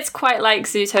don't think it's quite like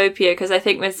Zootopia, because I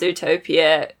think with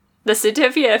Zootopia, the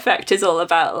Zootopia effect is all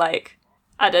about, like,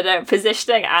 I don't know,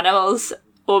 positioning animals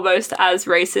almost as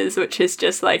races, which is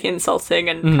just, like, insulting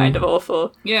and kind of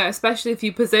awful. Yeah, especially if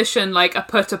you position, like, a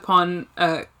put upon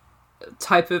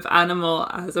type of animal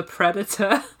as a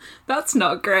predator. That's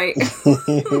not great.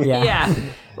 Yeah.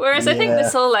 Whereas I think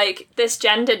this whole, like, this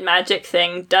gendered magic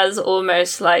thing does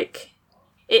almost, like,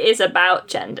 it is about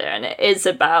gender, and it is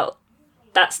about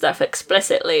that stuff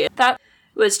explicitly. That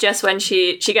was just when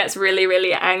she gets really,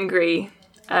 really angry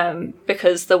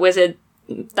because the wizard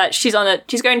that she's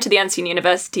going to the Unseen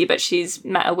University, but she's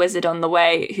met a wizard on the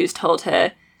way who's told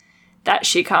her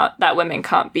that women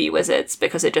can't be wizards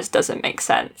because it just doesn't make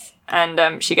sense.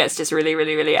 And she gets just really,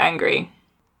 really, really angry.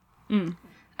 And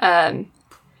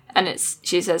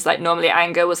she says, like, normally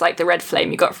anger was like the red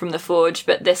flame you got from the forge,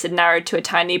 but this had narrowed to a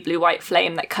tiny blue-white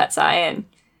flame that cuts iron.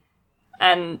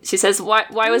 And she says, why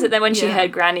was it then when she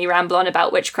heard Granny ramble on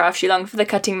about witchcraft, she longed for the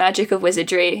cutting magic of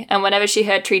wizardry, and whenever she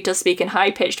heard Treacle speak in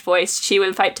high-pitched voice, she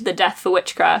would fight to the death for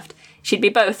witchcraft. She'd be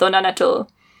both or none at all.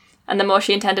 And the more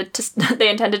they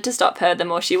intended to stop her, the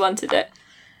more she wanted it.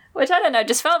 Which, I don't know,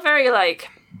 just felt very, like...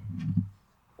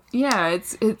 Yeah,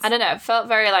 it's... I don't know, it felt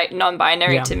very, like,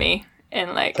 non-binary to me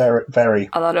in, like, Very, very.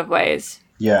 a lot of ways.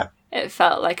 Yeah. It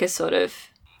felt like a sort of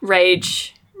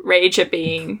rage at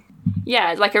being...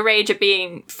 Yeah, like a rage at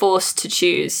being forced to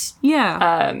choose.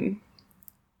 Yeah.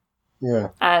 Yeah.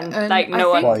 And And like I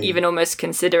no think- one even almost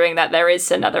considering that there is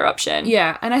another option.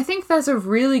 Yeah, and I think there's a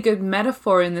really good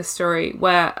metaphor in this story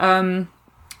where,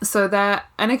 so there,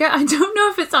 and again, I don't know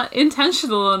if it's not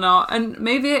intentional or not, and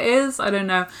maybe it is, I don't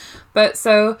know. But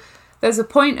so there's a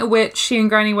point at which she and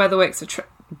Granny Weatherwax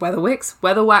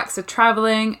are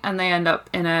traveling, and they end up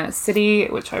in a city,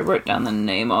 which I wrote down the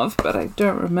name of, but I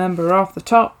don't remember off the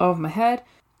top of my head.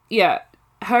 Yeah,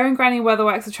 her and Granny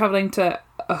Weatherwax are traveling to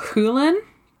Ahulin,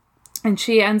 and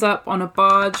she ends up on a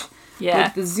barge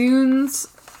with the Zunes,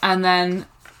 and then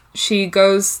she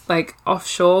goes like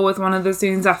offshore with one of the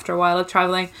Zunes after a while of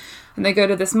traveling, and they go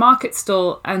to this market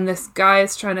stall, and this guy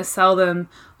is trying to sell them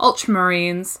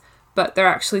ultramarines, but they're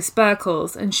actually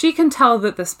sparkles, and she can tell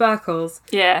that they're sparkles,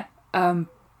 Yeah.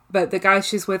 but the guy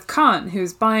she's with can't,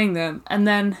 who's buying them. And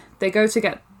then they go to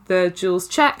get the jewels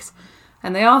checked,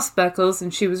 and they are sparkles,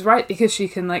 and she was right because she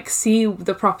can like see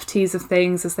the properties of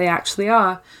things as they actually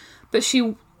are. But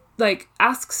she like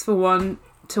asks for one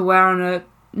to wear on a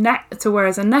wear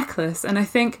as a necklace, and I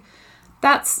think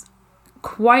that's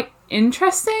quite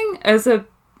interesting as a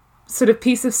sort of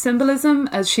piece of symbolism,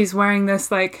 as she's wearing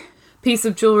this like piece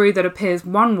of jewelry that appears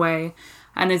one way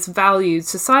and is valued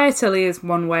societally as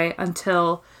one way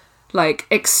until like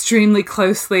extremely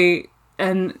closely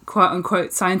and quote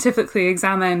unquote scientifically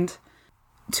examined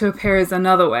to appear as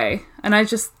another way. And I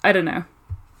don't know,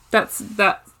 that's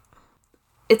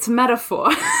it's metaphor.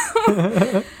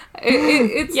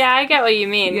 It's Yeah, I get what you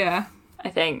mean. yeah. I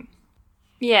think.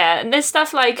 Yeah, and there's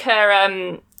stuff like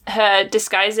her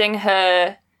disguising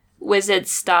her wizard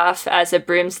staff as a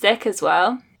broomstick as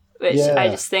well, which I Yeah.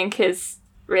 just think is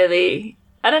really,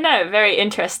 I don't know, very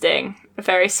interesting.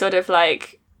 Very sort of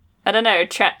like, I don't know,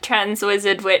 trans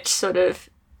wizard witch sort of,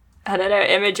 I don't know,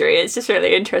 imagery. It's just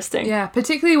really interesting. Yeah,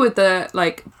 particularly with the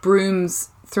like brooms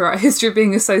throughout history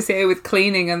being associated with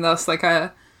cleaning and thus like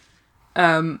a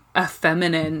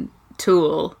feminine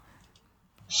tool.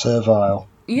 Servile.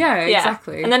 Yeah, Yeah.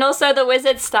 exactly. And then also the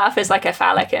wizard staff is like a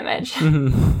phallic image.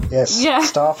 Yes. Yeah.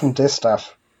 Staff and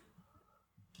distaff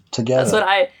together. That's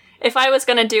what if I was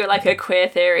going to do like a queer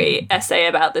theory essay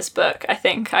about this book, I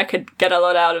think I could get a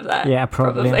lot out of that. Yeah,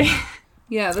 probably.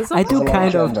 yeah, there's a I lot do There's a lot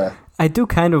kind of gender. I do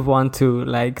kind of want to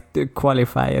like to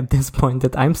qualify at this point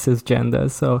that I'm cisgender,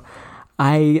 so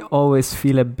I always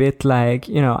feel a bit like,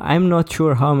 you know, I'm not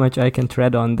sure how much I can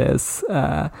tread on this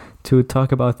to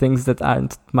talk about things that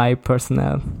aren't my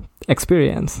personal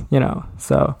experience, you know.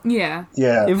 So Yeah.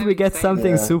 Yeah. if we get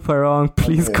something Yeah. super wrong,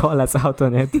 please Okay. call us out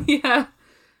on it. Yeah.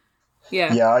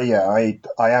 Yeah.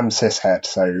 I am cishet,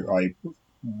 so I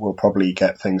will probably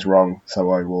get things wrong,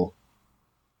 so I will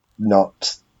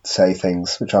not say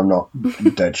things which I'm not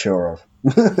dead sure of.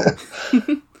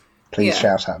 Please Yeah.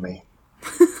 shout at me.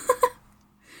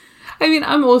 I mean,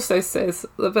 I'm also cis,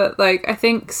 but like I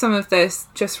think some of this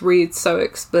just reads so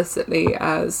explicitly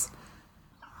as,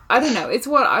 I don't know, it's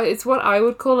what I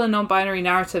would call a non-binary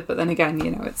narrative, but then again,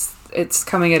 you know, it's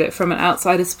coming at it from an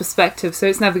outsider's perspective, so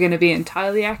it's never going to be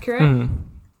entirely accurate.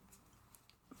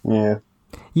 Yeah.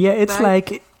 Yeah, it's But-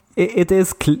 like it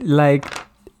is like,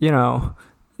 you know,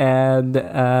 and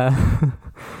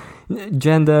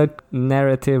gender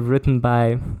narrative written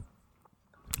by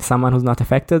someone who's not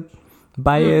affected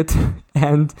by it,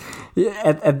 and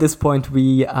at this point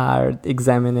we are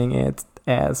examining it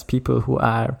as people who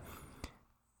are,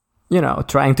 you know,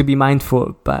 trying to be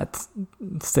mindful but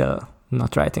still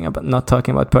not talking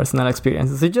about personal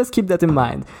experiences. So just keep that in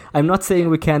mind. I'm not saying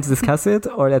we can't discuss it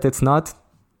or that it's not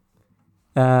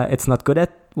good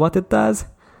at what it does.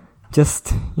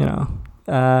 Just, you know,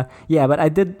 yeah, but I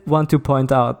did want to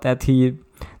point out that he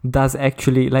does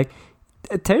actually, like,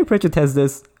 Terry Pratchett has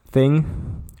this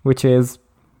thing, which is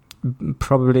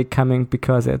probably coming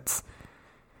because it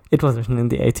was written in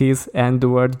the 80s and the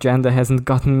word gender hasn't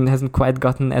quite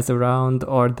gotten as around,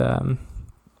 or the,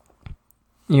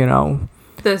 you know,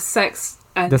 The sex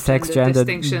and gender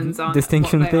distinctions aren't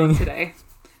distinction what they are thing. today.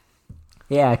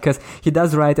 Yeah, because he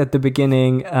does write at the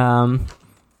beginning,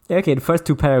 okay, the first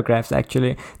two paragraphs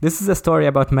actually. This is a story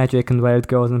about magic and where it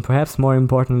goes, and perhaps more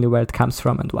importantly where it comes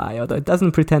from and why, although it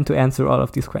doesn't pretend to answer all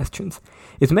of these questions.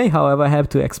 It may, however, help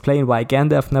to explain why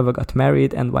Gandalf never got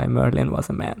married and why Merlin was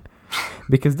a man.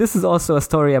 Because this is also a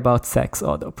story about sex,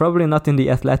 although probably not in the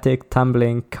athletic,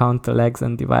 tumbling, count the legs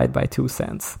and divide by 2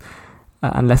 sense.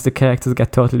 Unless the characters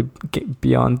get totally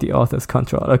beyond the author's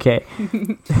control. Okay.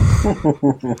 So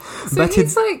But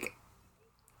he's like,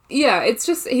 yeah, it's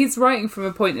just he's writing from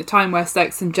a point in time where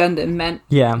sex and gender meant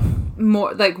Yeah.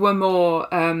 more, like were more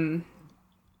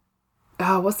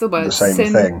what's the word? The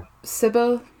same thing.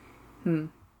 Sybil?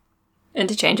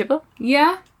 Interchangeable?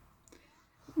 Yeah.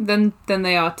 Than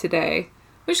they are today.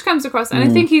 Which comes across, and I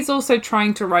think he's also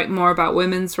trying to write more about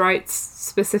women's rights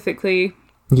specifically.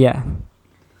 Yeah.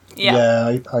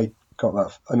 Yeah. I got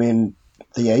that. I mean,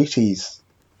 the 80s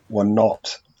were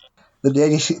not... The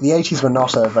 80s were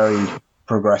not a very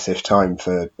progressive time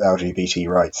for LGBT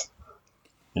rights.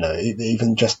 You know,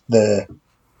 even just the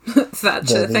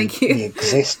Thatcher, thank you.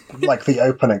 The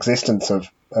open existence of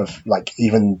like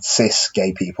even cis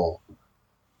gay people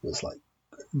was like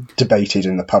debated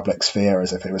in the public sphere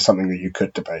as if it was something that you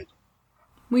could debate.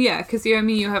 Well, yeah, because you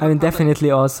have. I mean, definitely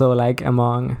also like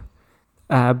among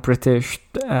British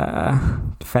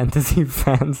fantasy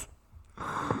fans.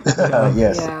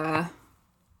 Yes. Yeah.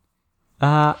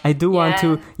 I do want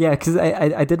to, because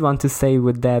I did want to say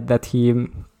with that he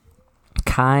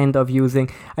kind of using,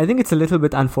 I think it's a little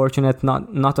bit unfortunate,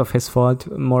 not of his fault,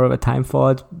 more of a time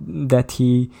fault, that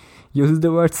he uses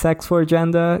the word sex for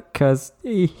gender, because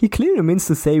he clearly means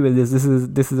to say with this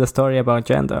is a story about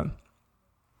gender.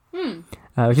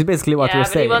 Which is basically what we're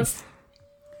saying.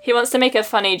 He wants to make a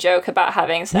funny joke about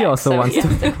having sex. He also wants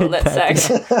to call it sex.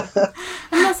 And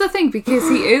that's the thing, because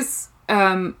he is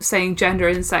saying gender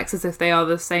and sex as if they are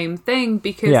the same thing,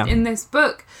 because in this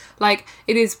book, like,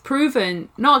 it is proven,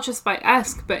 not just by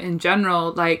Esk, but in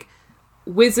general, like,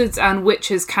 wizards and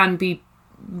witches can be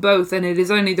both, and it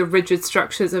is only the rigid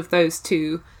structures of those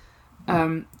two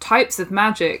types of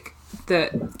magic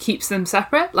that keeps them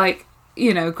separate. Like,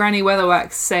 you know, Granny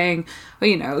Weatherwax saying, well,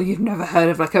 you know, you've never heard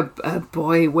of like a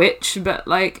boy witch, but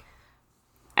like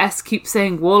S keeps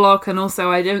saying warlock, and also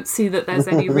I don't see that there's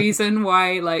any reason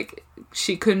why like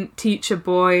she couldn't teach a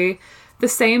boy the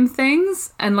same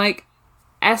things. And like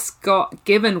S got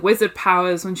given wizard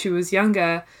powers when she was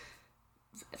younger,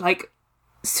 like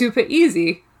super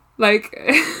easy. Like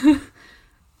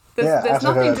there's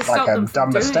nothing to stop them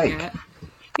from doing it.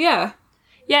 Yeah.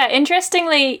 Yeah,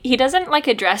 interestingly, he doesn't like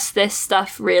address this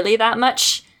stuff really that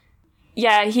much.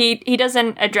 Yeah, he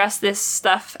doesn't address this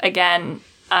stuff again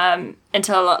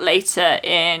until a lot later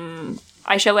in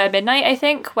I Shall Wear Midnight, I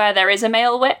think, where there is a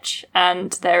male witch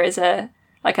and there is a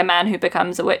man who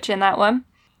becomes a witch in that one.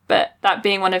 But that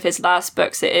being one of his last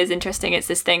books, it is interesting. It's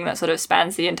this thing that sort of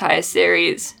spans the entire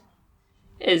series,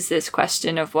 is this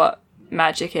question of what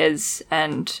magic is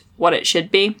and what it should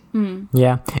be.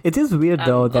 Yeah, it is weird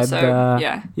though that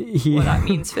what that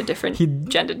means for different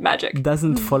gendered magic.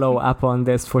 Doesn't follow up on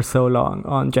this for so long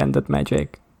on gendered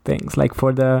magic things, like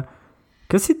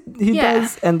because he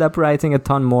does end up writing a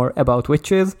ton more about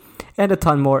witches and a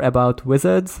ton more about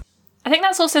wizards. I think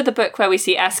that's also the book where we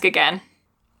see Esk again.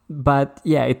 But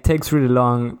yeah, it takes really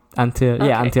long until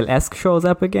Esk shows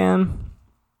up again.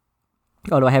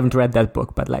 Although I haven't read that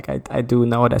book, but like I do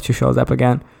know that she shows up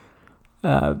again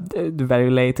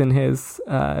very late in his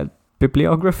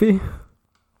bibliography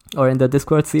or in the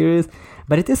Discord series.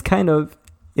 But it is kind of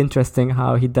interesting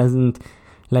how he doesn't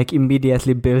like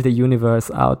immediately build a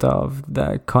universe out of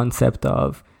the concept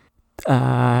of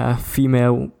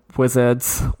female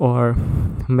wizards or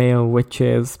male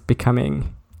witches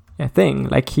becoming a thing.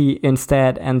 Like he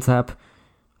instead ends up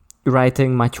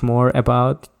writing much more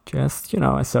about just, you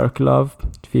know, a circle of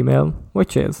female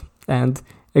witches and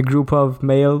a group of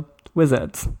male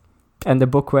wizards and a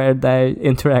book where they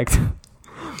interact.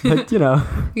 But, you know.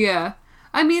 Yeah.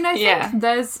 I mean, I think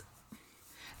there's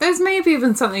maybe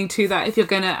even something to that if you're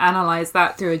going to analyse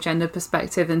that through a gender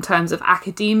perspective in terms of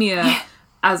academia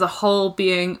as a whole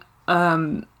being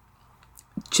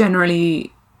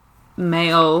generally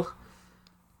male.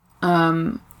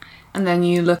 And then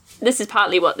you look... This is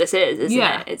partly what this is, isn't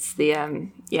it? It's the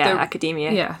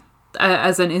academia. Yeah.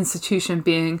 As an institution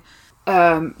being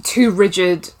too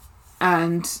rigid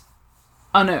and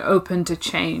unopen to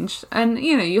change. And,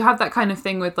 you know, you have that kind of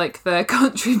thing with, like, the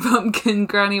country bumpkin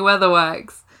Granny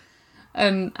Weatherwax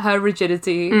and her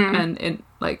rigidity and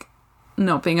like,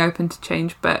 not being open to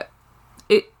change. But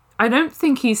I don't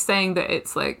think he's saying that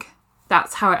it's, like...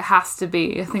 that's how it has to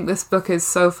be. I think this book is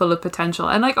so full of potential.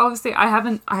 And like obviously I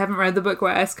haven't read the book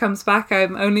where S comes back.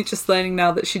 I'm only just learning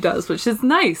now that she does, which is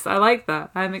nice. I like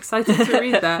that. I'm excited to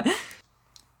read that.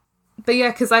 But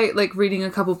yeah, because I like reading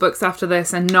a couple books after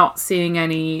this and not seeing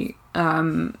any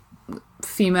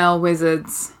female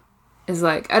wizards is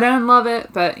like, I don't love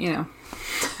it, but you know.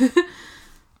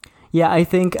 Yeah, I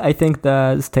think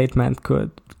the statement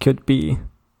could be,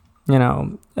 you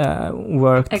know,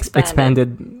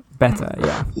 expanded better,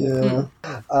 yeah.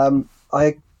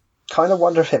 I kind of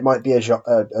wonder if it might be a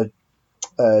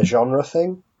genre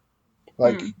thing.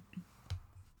 Like,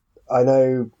 I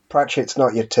know Pratchett's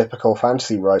not your typical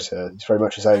fantasy writer; it's very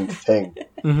much his own thing.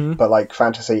 But like,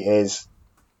 fantasy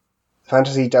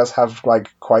does have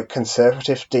like quite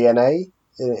conservative DNA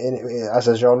as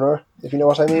a genre, if you know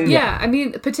what I mean. Yeah, I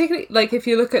mean, particularly, like, if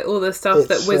you look at all the stuff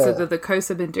that It's, Wizards of the Coast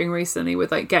have been doing recently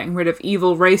with, like, getting rid of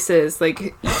evil races,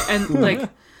 like, and, like,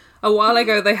 a while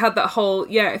ago they had that whole,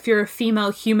 if you're a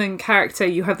female human character,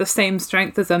 you have the same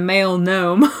strength as a male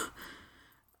gnome.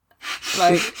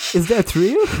 Like, Is that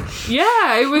real?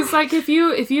 yeah, it was like if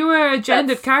you were a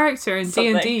gendered That's character in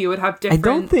D&D, something. you would have I different...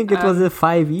 don't think it was a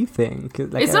 5e thing.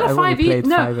 'Cause, like, It's not I've a only 5e, played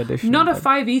no, 5 edition, not a but-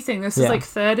 5e thing. This is Yeah. like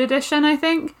 3rd edition, I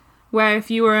think, where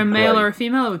if you were a male Right. or a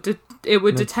female, it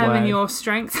would That's determine why. your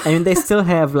strength. I mean, they still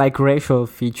have like racial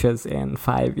features in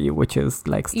 5e, which is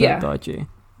like still Yeah. dodgy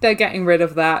They're getting rid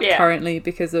of that Yeah. currently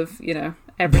because of,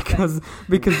 everything.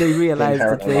 because they realize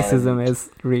that Inherent racism is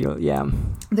real. Yeah,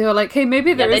 They were like, hey,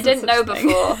 maybe there they is didn't know such thing.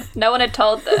 before. No one had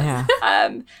told them. yeah.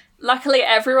 Luckily,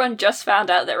 everyone just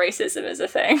found out that racism is a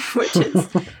thing, which is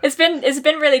it's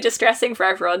been really distressing for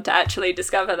everyone to actually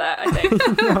discover that. I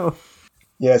think. No.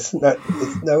 Yes,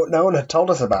 no one had told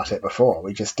us about it before.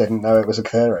 We just didn't know it was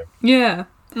occurring. Yeah.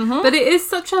 But it is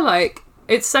such a,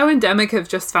 it's so endemic of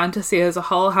just fantasy as a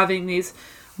whole, having these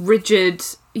rigid,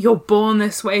 you're born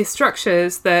this way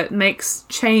structures that makes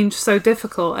change so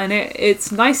difficult. And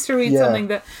it's nice to read Yeah. something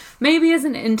that maybe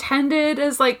isn't intended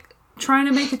as, trying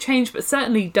to make a change, but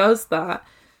certainly does that.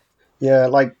 Yeah,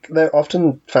 they're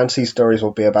often fantasy stories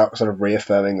will be about sort of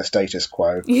reaffirming the status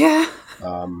quo. Yeah.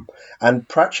 And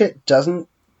Pratchett does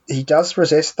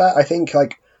resist that. I think,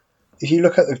 if you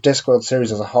look at the Discworld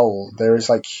series as a whole, there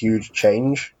is, huge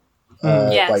change.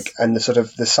 Yes. And the sort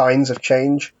of the signs of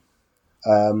change,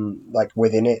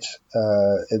 within it,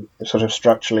 sort of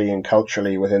structurally and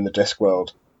culturally within the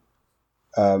Discworld.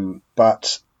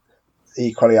 But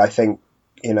equally, I think,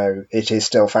 it is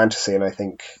still fantasy, and I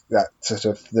think that sort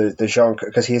of the genre,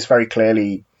 because he is very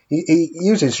clearly, he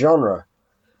uses genre.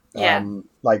 Yeah.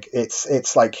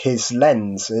 It's like his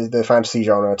lens, the fantasy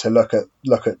genre, to look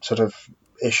at sort of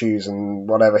issues and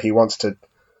whatever he wants to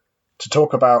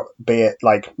talk about, be it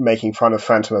like making fun of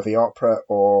Phantom of the Opera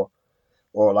or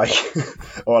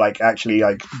actually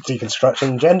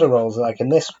deconstructing gender roles, like in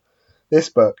this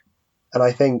book. And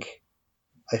I think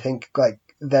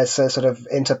there's a sort of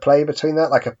interplay between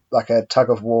that, like a tug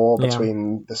of war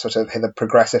between the sort of the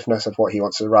progressiveness of what he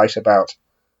wants to write about,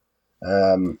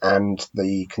 and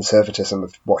the conservatism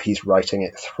of what he's writing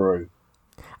it through.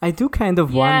 I do kind of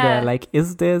Yeah. wonder,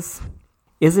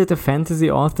 is it a fantasy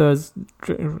author's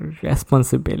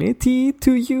responsibility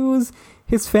to use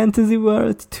his fantasy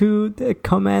world to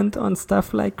comment on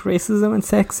stuff like racism and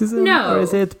sexism? No. Or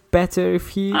is it better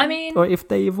if if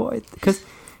they avoid? Because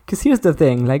here's the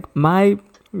thing, my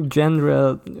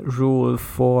general rule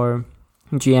for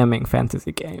GMing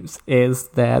fantasy games is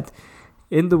that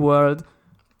in the world,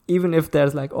 even if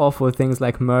there's awful things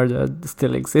like murder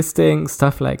still existing,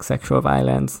 stuff like sexual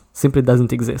violence simply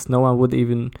doesn't exist. No one would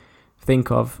even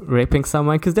think of raping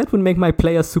someone, because that would make my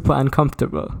players super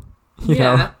uncomfortable. You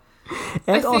know?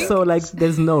 And also,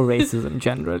 there's no racism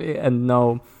generally, and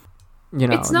no,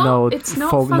 It's not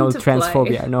fun no to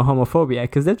transphobia, play. no homophobia,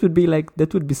 because that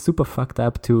would be super fucked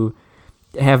up to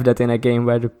have that in a game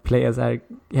where the players are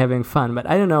having fun. But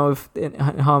I don't know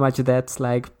how much that's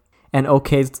an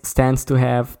okay stance to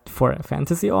have for a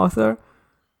fantasy author.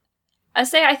 I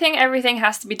think everything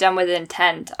has to be done with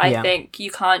intent. I think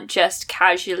you can't just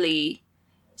casually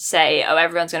say, oh,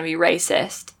 everyone's going to be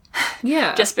racist.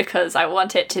 Yeah. Just because I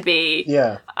want it to be,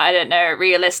 Yeah. I don't know,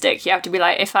 realistic. You have to be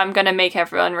like, if I'm going to make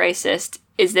everyone racist,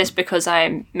 is this because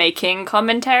I'm making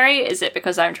commentary? Is it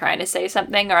because I'm trying to say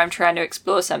something, or I'm trying to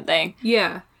explore something?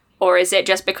 Yeah. Or is it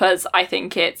just because I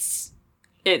think it's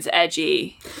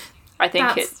edgy? I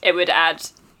think it would add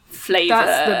flavour.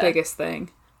 That's the biggest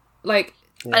thing.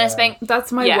 And I think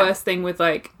That's my worst thing with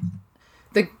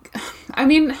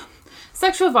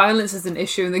sexual violence is an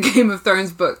issue in the Game of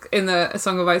Thrones book, in the A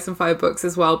Song of Ice and Fire books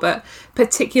as well, but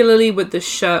particularly with the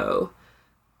show,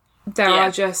 there are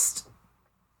just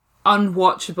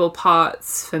unwatchable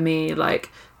parts for me,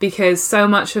 because so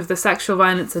much of the sexual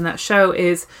violence in that show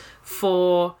is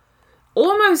for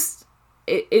almost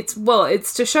it's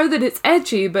to show that it's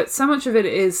edgy, but so much of it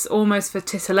is almost for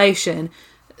titillation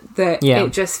that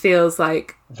it just feels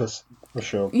like, For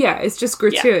sure. yeah, it's just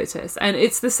gratuitous. And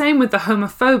it's the same with the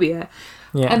homophobia.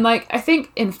 Yeah. And I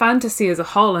think in fantasy as a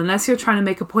whole, unless you're trying to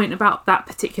make a point about that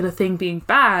particular thing being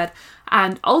bad,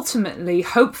 and ultimately,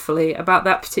 hopefully, about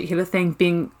that particular thing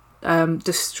being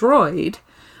destroyed,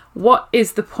 what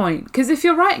is the point? Because if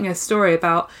you're writing a story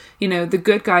about, the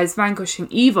good guys vanquishing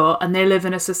evil, and they live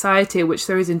in a society in which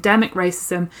there is endemic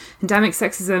racism, endemic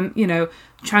sexism,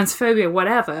 transphobia,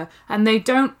 whatever, and they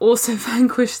don't also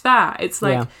vanquish that, it's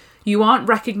you aren't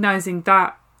recognizing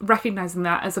that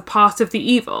as a part of the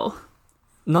evil.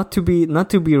 not to be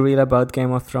real about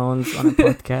Game of Thrones on a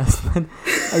podcast, but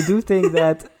I do think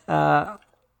that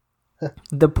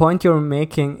the point you're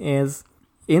making is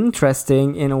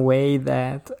interesting in a way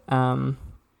that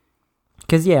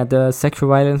because the sexual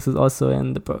violence is also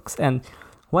in the books, and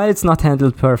while it's not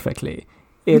handled perfectly,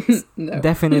 it's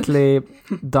definitely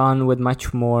done with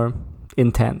much more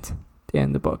intent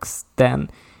in the books than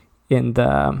in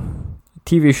the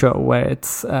TV show, where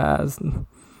it's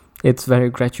very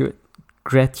gratuitous.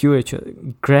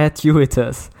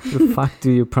 The fuck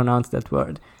do you pronounce that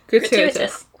word?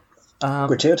 Gratuitous.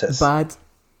 Gratuitous.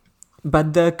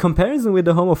 But the comparison with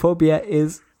the homophobia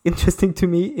is interesting to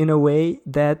me in a way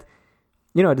that,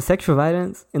 the sexual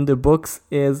violence in the books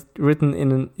is written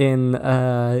in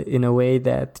a way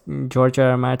that George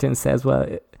R. R. Martin says, well,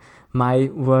 my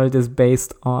world is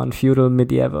based on feudal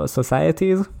medieval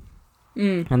societies,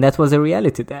 and that was a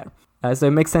reality there. So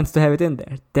it makes sense to have it in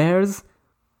there. There's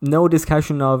no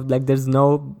discussion of, there's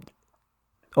no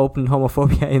open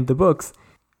homophobia in the books,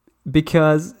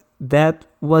 because that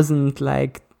wasn't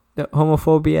the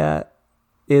homophobia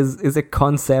is a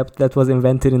concept that was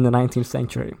invented in the 19th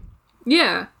century.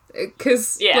 Yeah,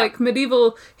 because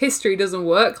medieval history doesn't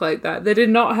work like that. They did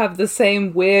not have the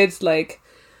same weird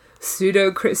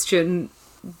pseudo-Christian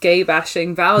gay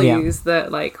bashing values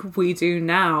that we do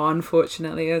now,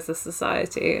 unfortunately, as a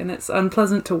society, and it's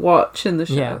unpleasant to watch in the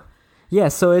show. Yeah,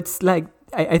 so it's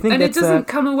I think and that's, it doesn't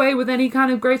come away with any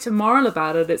kind of greater moral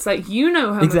about it. It's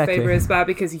homophobia Exactly. is bad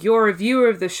because you're a viewer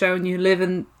of the show and you live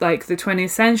in the 20th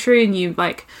century and you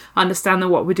understand that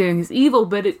what we're doing is evil,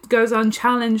 but it goes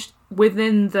unchallenged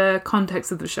within the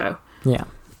context of the show. Yeah.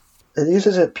 It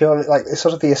uses it purely it's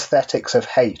sort of the aesthetics of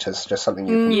hate as just something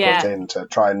you can put in to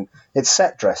try and it's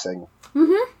set dressing.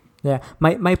 Mm-hmm. Yeah,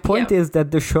 my point is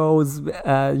that the shows,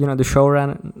 the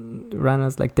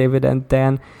showrunners like David and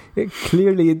Dan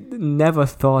clearly never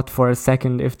thought for a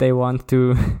second if they want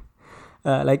to,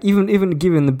 even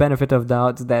given the benefit of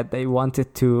doubt that they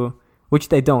wanted to, which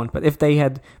they don't, but if they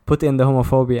had put in the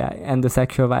homophobia and the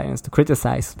sexual violence to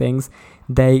criticize things,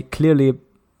 they clearly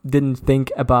didn't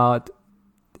think about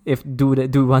do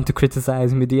we want to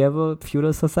criticize medieval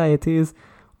feudal societies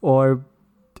or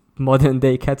modern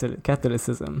day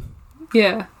Catholicism.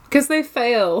 Yeah, because they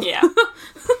fail. Yeah.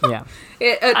 Yeah.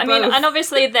 And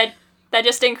obviously they're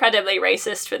just incredibly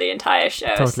racist for the entire show,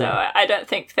 Totally. so I don't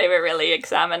think they were really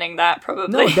examining that,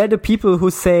 probably. No, they're the people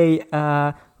who say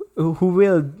who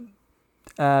will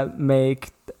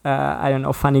make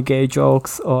funny gay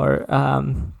jokes or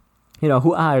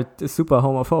who are super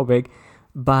homophobic,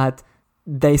 but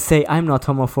they say I'm not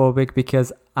homophobic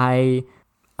because I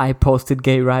posted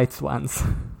gay rights once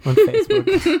on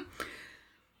Facebook.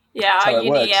 Yeah, That's how it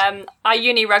works. our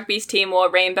uni rugby's team wore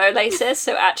rainbow laces,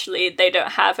 so actually they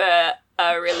don't have a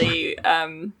really a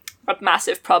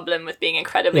massive problem with being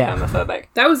incredibly homophobic.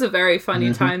 That was a very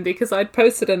funny time because I'd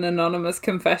posted an anonymous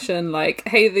confession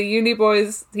hey, the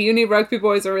uni rugby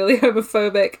boys are really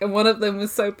homophobic, and one of them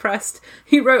was so pressed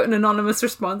he wrote an anonymous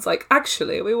response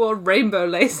actually we wore rainbow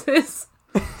laces.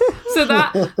 So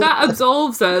that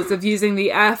absolves us of using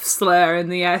the F slur in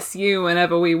the SU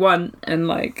whenever we want, and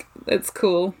it's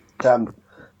cool. The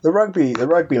rugby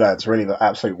lads are really the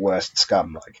absolute worst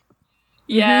scum.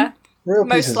 Yeah. Real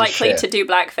Most pieces likely of shit. to do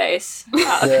blackface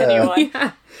out of anyone.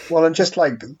 Yeah. Well, and just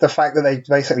the fact that they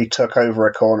basically took over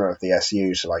a corner of the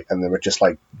SU, so, and they would just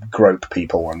grope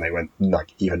people when they went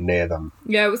even near them.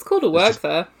 Yeah, it was cool to work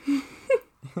there.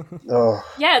 Oh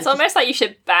Yeah, it's almost like you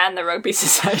should ban the Rugby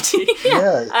Society.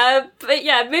 yeah. But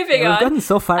yeah, moving We've on. gotten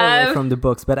so far away from the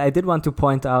books, but I did want to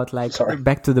point out, Sorry.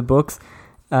 back to the books.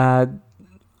 I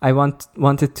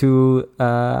wanted to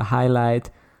highlight.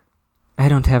 I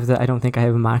don't think I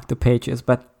have marked the pages,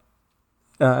 but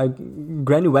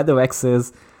Granny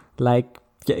Weatherwax's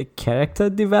character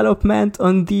development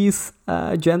on these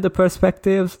gender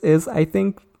perspectives is, I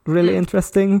think, really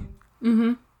interesting.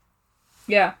 Mm-hmm.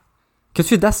 Yeah. Because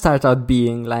she does start out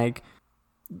being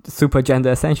super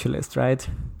gender essentialist, right?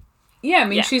 Yeah, I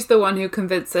mean, she's the one who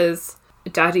convinces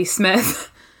Daddy Smith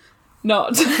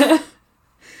not to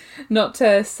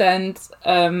send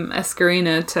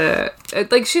Escarina to...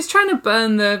 she's trying to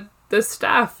burn the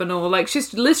staff and all.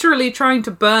 She's literally trying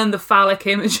to burn the phallic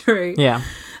imagery. Yeah.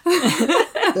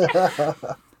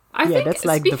 I think, that's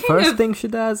the first thing she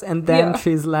does, and then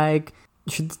she's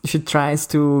she tries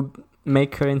to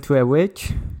make her into a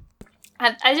witch.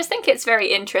 And I just think it's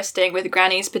very interesting with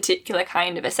Granny's particular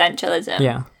kind of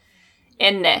essentialism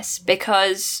in this,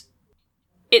 because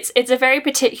it's a very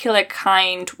particular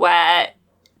kind where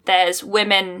there's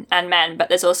women and men, but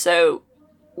there's also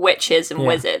witches and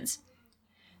wizards.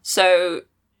 So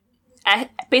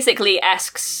basically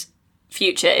Esk's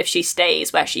future, if she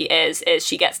stays where she is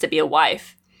she gets to be a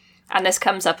wife. And this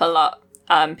comes up a lot.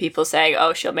 People saying,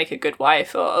 oh, she'll make a good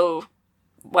wife, or oh,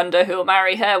 wonder who'll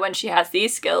marry her when she has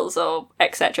these skills, or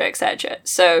etc, etc.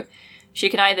 So she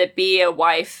can either be a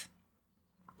wife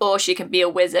or she can be a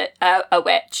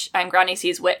witch. And Granny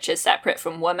sees witch as separate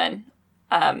from woman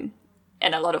in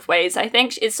a lot of ways, I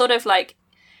think. It's sort of like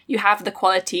you have the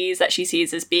qualities that she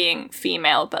sees as being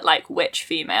female, but like witch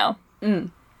female.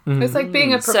 It's like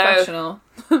being a professional.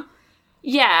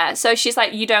 Yeah, so she's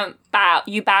like, you don't bow.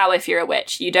 You bow if you're a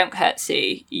witch. You don't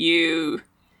curtsy. You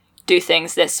do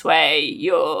things this way.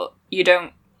 You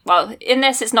don't... Well, in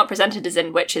this, it's not presented as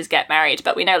in witches get married,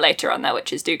 but we know later on that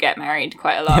witches do get married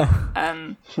quite a lot.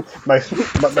 Most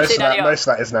of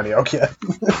that is Nanny Ogg, yeah.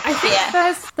 I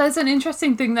think there's an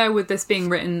interesting thing there with this being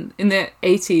written in the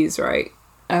 80s, right?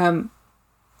 And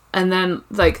then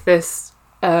like this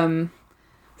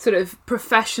sort of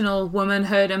professional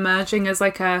womanhood emerging as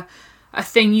like a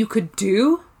thing you could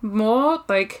do more,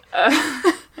 like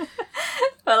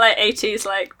well, like 80s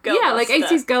like girl boss like 80s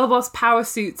stuff. girl boss power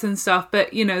suits and stuff.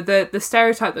 But you know, the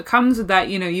stereotype that comes with that,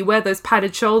 you know, you wear those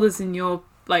padded shoulders in your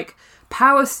like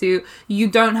power suit, you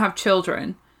don't have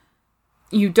children,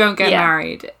 you don't get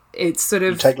married. It's sort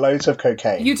of... You take loads of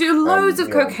cocaine. You do loads of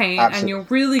cocaine, and you're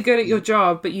really good at your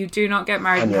job, but you do not get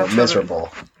married and you're have miserable.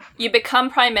 children. You become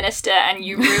Prime Minister and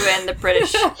you ruin the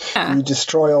British... You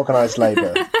destroy organised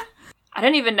labour. I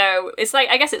don't even know. It's like,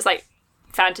 I guess it's like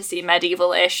fantasy,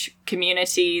 medieval-ish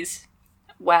communities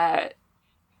where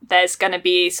there's going to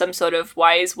be some sort of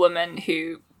wise woman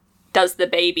who does the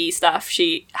baby stuff.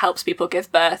 She helps people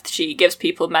give birth. She gives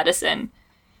people medicine.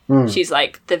 She's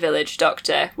like the village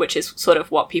doctor, which is sort of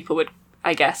what people would,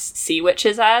 I guess, see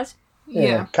witches as.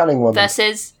 Yeah. Cunning woman.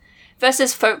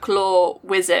 Versus folklore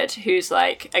wizard, who's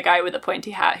like a guy with a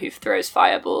pointy hat who throws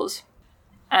fireballs.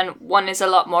 And one is a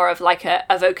lot more of like a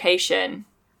vocation,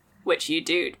 which you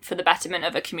do for the betterment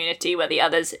of a community, where the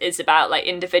others is about like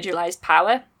individualized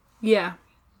power. Yeah.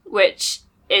 Which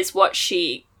is what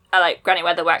she, like Granny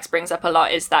Weatherwax brings up a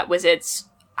lot, is that wizards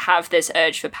have this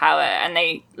urge for power and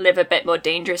they live a bit more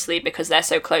dangerously because they're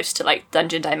so close to like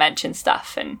dungeon dimension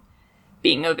stuff and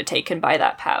being overtaken by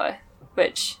that power.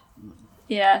 Which,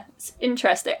 yeah, it's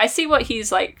interesting. I see what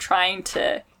he's like trying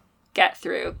to get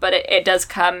through, but it does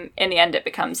come, in the end it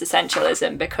becomes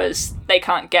essentialism because they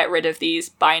can't get rid of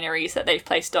these binaries that they've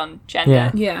placed on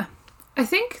gender. Yeah. I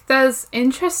think there's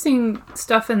interesting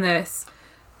stuff in this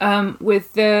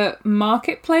with the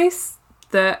marketplace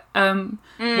that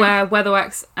where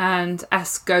Weatherwax and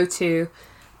S go to,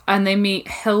 and they meet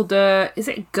Hilda. Is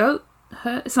it Goat?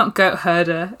 It's not Goat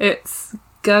Herder. It's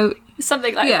Goat.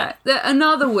 Something like that. Yeah,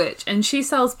 another witch, and she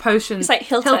sells potions. It's like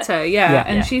Hilda.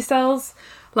 And she sells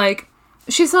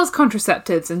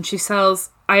contraceptives, and she sells,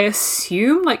 I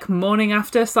assume, like morning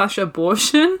after /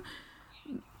 abortion.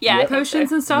 Yeah,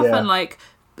 potions and stuff, and like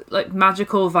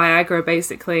magical Viagra,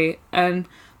 basically. And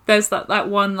there's that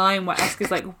one line where Esk is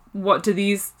like, what do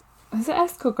these... Is it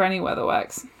Esk or Granny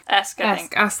Weatherwax? Esk, I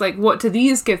think. Asks, like, what do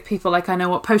these give people? Like, I know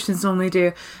what potions normally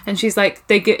do. And she's like,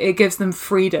 it gives them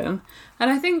freedom. And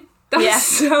I think that's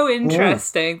so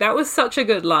interesting. That was such a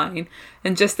good line.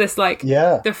 And just this, like,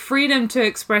 the freedom to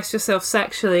express yourself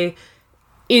sexually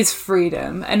is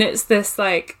freedom. And it's this,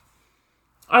 like...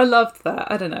 I loved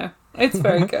that. I don't know. It's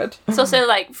very good. It's also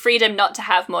like freedom not to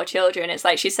have more children. It's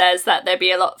like she says that there'd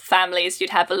be a lot of families,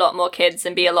 you'd have a lot more kids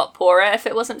and be a lot poorer if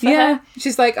it wasn't for her.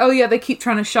 She's like, oh yeah, they keep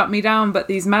trying to shut me down, but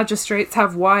these magistrates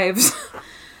have wives.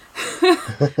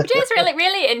 Which is really,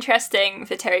 really interesting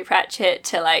for Terry Pratchett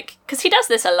to like, because he does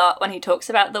this a lot when he talks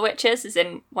about the witches, as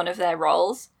in one of their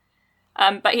roles.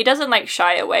 But he doesn't like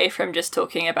shy away from just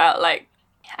talking about like,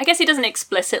 I guess he doesn't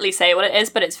explicitly say what it is,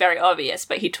 but it's very obvious.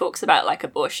 But he talks about like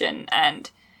abortion and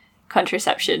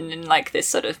contraception in like this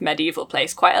sort of medieval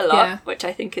place quite a lot, which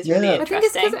I think is really interesting. I think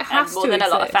it's 'cause it has and more to than a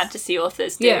lot of exist. fantasy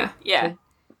authors do. Yeah.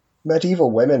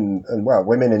 Medieval women, and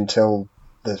women until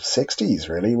the 60s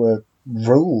really were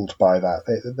ruled by that.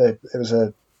 It was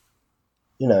a,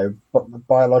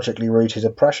 biologically rooted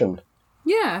oppression.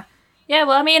 Yeah. Yeah,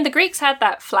 well, I mean, the Greeks had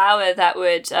that flower that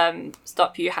would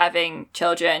stop you having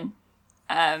children.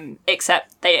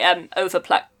 Except they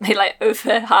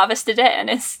over harvested it and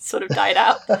it's sort of died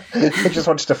out. They just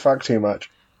wanted to fuck too much.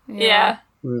 Yeah.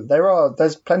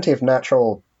 There's plenty of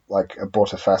natural like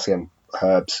abortifacient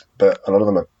herbs, but a lot of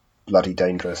them are bloody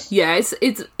dangerous. Yeah, it's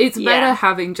better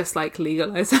having just like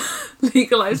legalized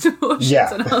abortions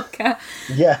and healthcare.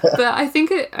 Yeah. But I think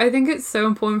it's so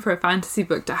important for a fantasy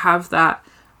book to have that,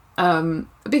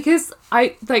 because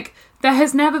there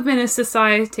has never been a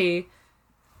society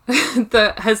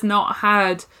that has not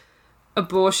had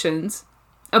abortions,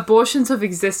 abortions have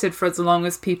existed for as long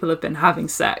as people have been having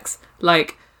sex.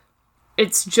 Like,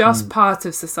 it's just part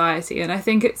of society. And I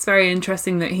think it's very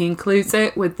interesting that he includes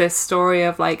it with this story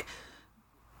of, like,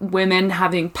 women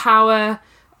having power.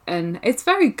 And it's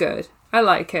very good. I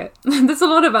like it. There's a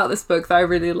lot about this book that I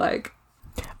really like.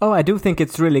 Oh, I do think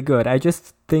it's really good. I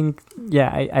just think,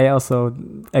 I also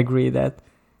agree that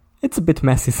it's a bit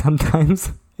messy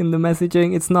sometimes in the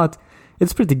messaging.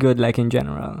 It's pretty good, like, in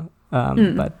general.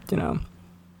 But, you know.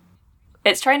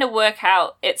 It's trying to work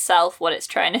out itself what it's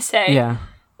trying to say. Yeah.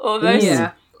 Almost.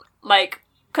 Yeah. Like,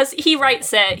 because he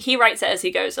writes it as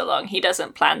he goes along. He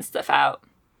doesn't plan stuff out.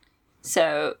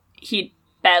 So he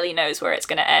barely knows where it's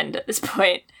going to end at this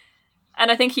point. And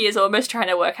I think he is almost trying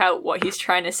to work out what he's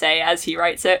trying to say as he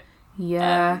writes it.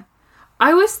 Yeah.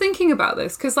 I was thinking about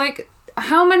this, because, like,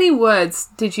 how many words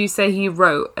did you say he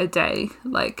wrote a day?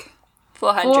 Like,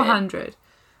 400. 400.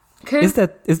 Is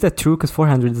that true? Because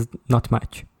 400 is not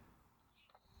much.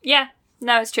 Yeah,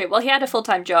 no, it's true. Well, he had a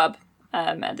full-time job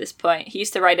at this point. He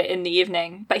used to write it in the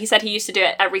evening, but he said he used to do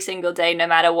it every single day, no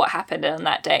matter what happened on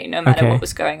that day, no matter what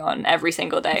was going on, every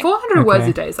single day. 400 words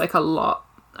a day is, like, a lot,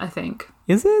 I think.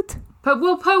 Is it? But,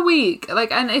 well, per week.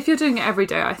 Like, and if you're doing it every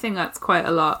day, I think that's quite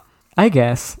a lot. I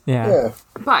guess, yeah.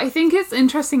 But I think it's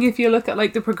interesting if you look at,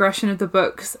 like, the progression of the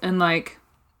books and, like,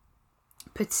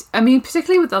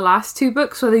 particularly with the last two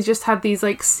books where they just had these,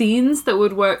 like, scenes that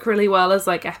would work really well as,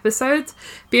 like, episodes.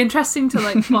 Be interesting to,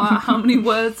 like, plot out how many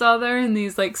words are there in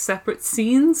these, like, separate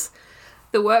scenes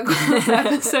that work well as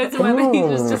episodes, and whether he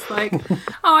was just like,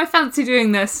 oh, I fancy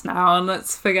doing this now, and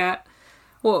let's forget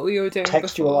what we were doing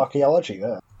Textual before. archaeology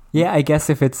there. Yeah, I guess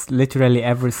if it's literally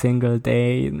every single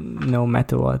day, no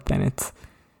matter what, then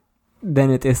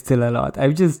it is still a lot.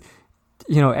 I'm just,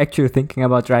 actually thinking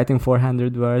about writing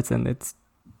 400 words, and it's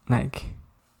like,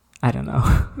 I don't know.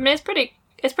 I mean, it's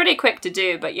pretty quick to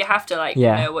do, but you have to, like,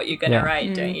 know what you're gonna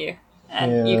write, don't you?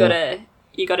 And you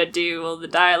gotta do all the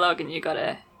dialogue, and you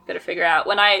gotta figure out.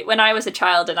 When I was a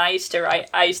child and I used to write,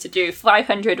 I used to do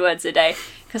 500 words a day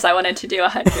because I wanted to do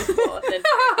 104th and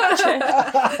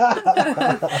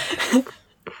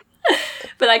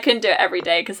but I couldn't do it every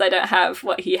day because I don't have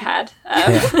what he had.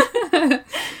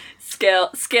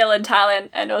 Skill and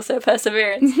talent, and also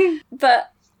perseverance.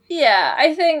 But yeah,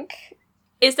 I think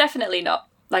it's definitely not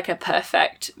like a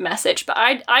perfect message, but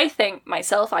I think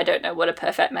myself, I don't know what a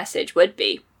perfect message would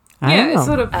be. It's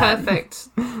sort of perfect,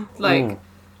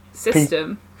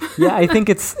 system. Yeah, I think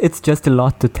it's just a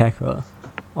lot to tackle.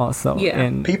 Also,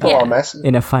 people are messy.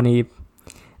 In a funny,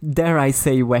 dare I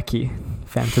say, wacky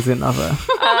fantasy novel.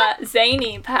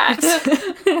 Zany, perhaps.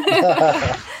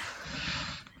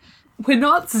 We're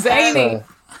not zany.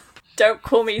 Don't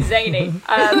call me zany.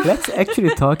 Let's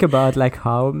actually talk about, like,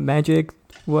 how magic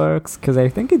works, because I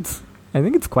think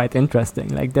it's quite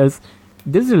interesting. Like, there's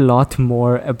a lot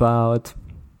more about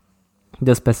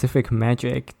the specific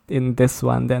magic in this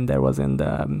one than there was in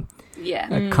the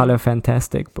Color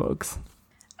Fantastic books.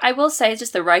 I will say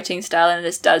just the writing style in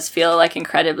this does feel like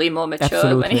incredibly more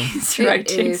mature when he's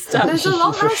writing stuff. There's a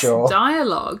lot less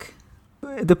dialogue.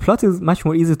 The plot is much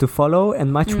more easy to follow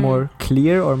and much more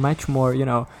clear, or much more,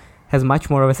 has much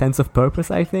more of a sense of purpose,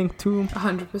 I think, too.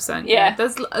 100%. Yeah.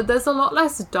 There's a lot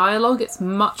less dialogue. It's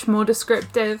much more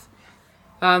descriptive.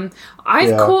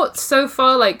 I've caught so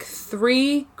far, like,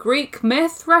 3 Greek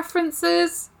myth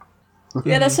references.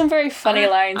 Yeah, there's some very funny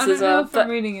lines as well. But I'm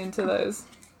reading into those.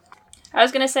 I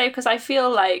was going to say, because I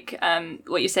feel like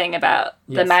what you're saying about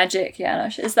the magic,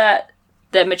 Janos, is that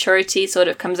the maturity sort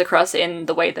of comes across in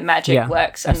the way the magic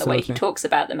works and the way he talks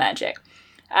about the magic.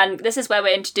 And this is where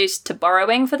we're introduced to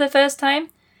borrowing for the first time,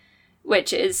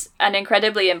 which is an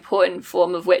incredibly important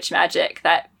form of witch magic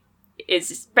that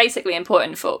is basically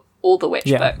important for all the witch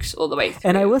books all the way through.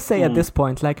 And I will say at this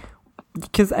point, like,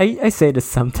 because I say this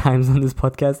sometimes on this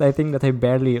podcast, I think that I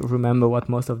barely remember what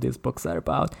most of these books are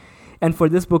about. And for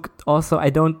this book also, I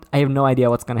have no idea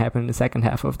what's going to happen in the second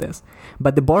half of this.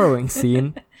 But the borrowing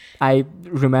scene, I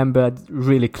remembered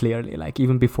really clearly, like,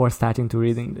 even before starting to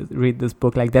read this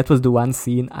book. Like, that was the one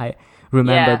scene I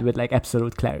remembered with, like,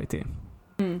 absolute clarity.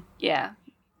 Yeah,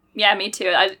 me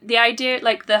too. The idea,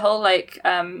 like, the whole, like,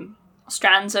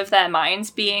 strands of their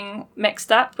minds being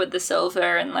mixed up with the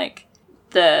silver and, like,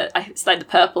 it's like the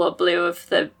purple or blue of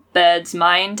the bird's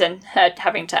mind, and her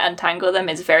having to untangle them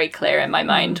is very clear in my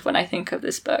mind when I think of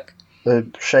this book. The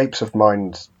shapes of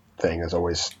mind thing is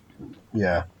always,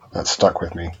 that's stuck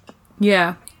with me.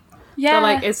 Yeah. Yeah. So,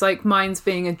 like, it's like minds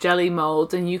being a jelly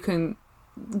mold, and you can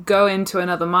go into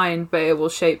another mind, but it will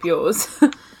shape yours.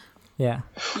 Yeah,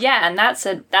 and that's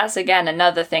again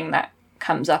another thing that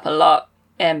comes up a lot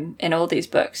in all these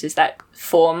books, is that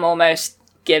form almost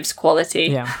gives quality.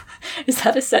 Yeah. Is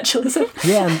that essentialism?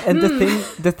 Yeah, and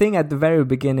the thing at the very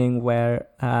beginning where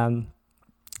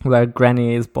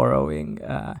Granny is borrowing,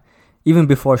 even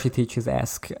before she teaches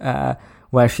Esk,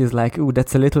 where she's like, "Ooh,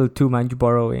 that's a little too much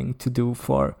borrowing to do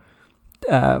for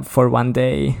one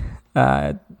day,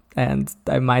 and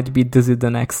I might be dizzy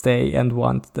the next day and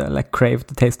want crave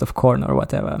the taste of corn or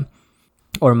whatever,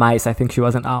 or mice." I think she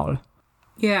was an owl.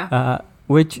 Yeah.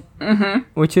 Which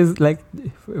is like,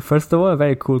 first of all, a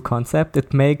very cool concept.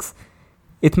 It makes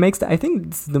I think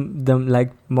it's the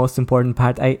like most important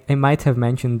part. I might have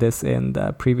mentioned this in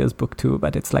the previous book too,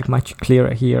 but it's like much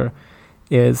clearer here,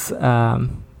 is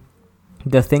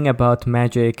the thing about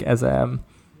magic as a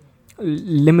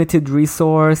limited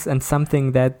resource and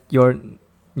something that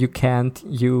you can't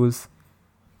use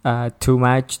too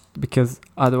much, because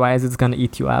otherwise it's gonna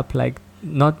eat you up. Like,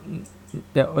 not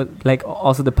like,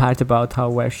 also the part about how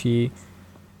where she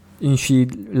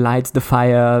lights the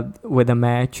fire with a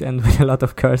match and with a lot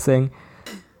of cursing,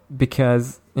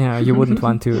 because you wouldn't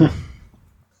want to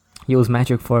use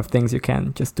magic for things you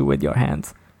can just do with your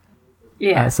hands.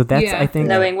 Yeah. So that's, I think,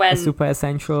 knowing when. a super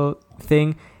essential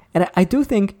thing. And I do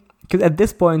think, because at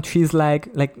this point she's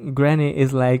like Granny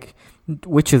is like,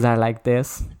 witches are like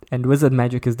this and wizard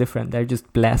magic is different. They're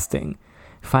just blasting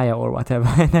fire or whatever.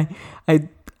 And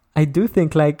I do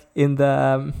think, like, in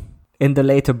the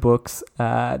later books,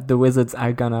 the wizards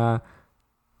are gonna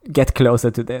get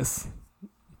closer to this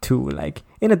too, like,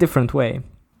 in a different way.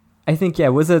 I think, yeah,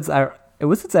 wizards are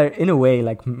in a way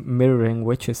like mirroring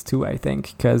witches too, I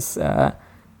think, because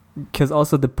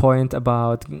also the point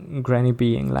about Granny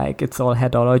being like, it's all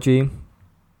headology,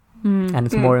 and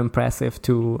it's more impressive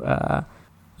to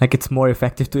like, it's more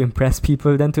effective to impress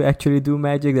people than to actually do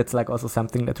magic. That's like also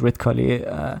something that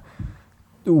Ritcully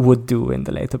would do in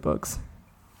the later books.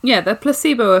 Yeah, they're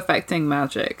placebo affecting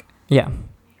magic. Yeah,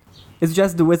 it's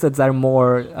just the wizards are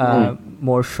more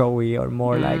more showy, or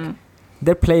more like,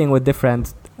 they're playing with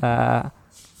different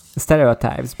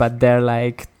stereotypes, but they're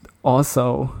like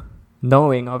also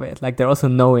knowing of it. Like, they're also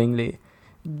knowingly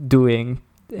doing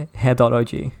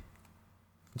headology,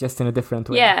 just in a different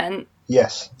way. Yeah, and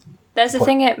Yes. there's a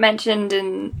thing it mentioned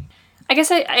in, I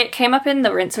guess it came up in the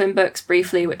Rincewind books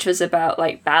briefly, which was about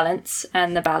like balance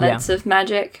and the balance of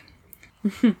magic.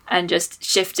 And just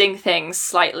shifting things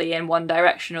slightly in one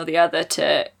direction or the other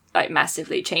to like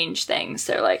massively change things.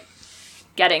 So like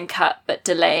getting cut but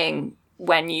delaying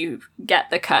when you get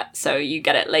the cut so you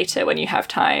get it later when you have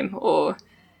time, or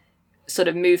sort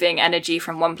of moving energy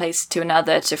from one place to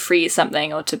another to freeze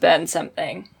something or to burn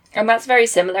something. And that's very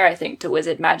similar, I think, to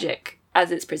wizard magic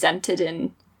as it's presented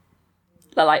in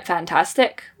The Light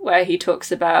Fantastic, where he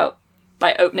talks about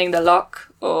like opening the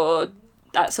lock or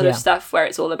that sort of stuff, where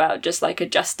it's all about just like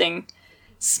adjusting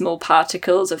small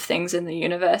particles of things in the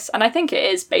universe. And I think it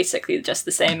is basically just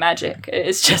the same magic. It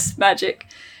is just magic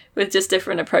with just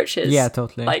different approaches. Yeah,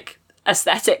 totally. Like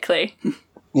aesthetically.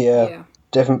 Yeah.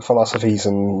 Different philosophies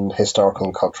and historical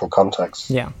and cultural contexts.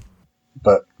 Yeah.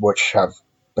 But which have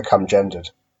become gendered.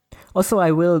 Also,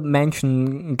 I will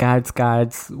mention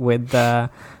Guards with the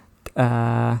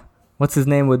what's his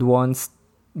name, with once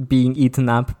being eaten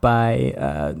up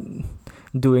by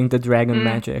doing the dragon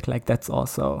magic. Like, that's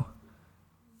also,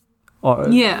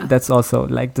 that's also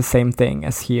like the same thing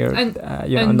as here. And,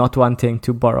 not wanting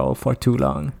to borrow for too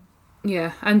long.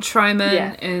 Yeah, and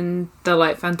Tryman in The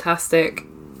Light Fantastic,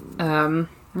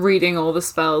 reading all the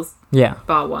spells. Yeah.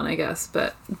 Bar one, I guess,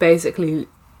 but basically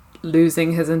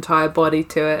losing his entire body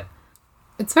to it.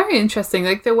 It's very interesting,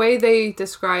 like the way they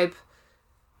describe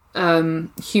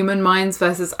human minds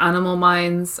versus animal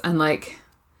minds, and like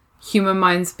human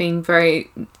minds being very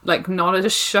like not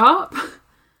as sharp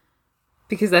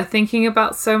because they're thinking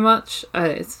about so much.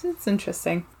 It's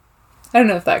interesting. I don't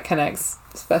know if that connects,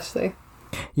 especially.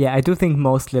 Yeah, I do think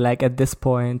mostly like at this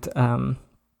point,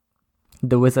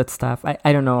 the wizard stuff,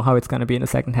 I don't know how it's going to be in the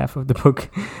second half of the book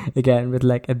again, but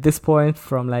like at this point,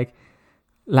 from like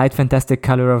Light Fantastic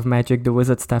Color of Magic, the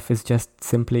wizard stuff is just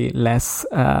simply less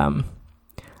well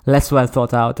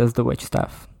thought out as the witch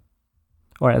stuff,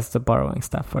 or as the borrowing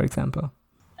stuff, for example.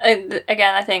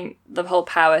 Again, I think the whole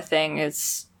power thing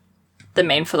is the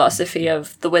main philosophy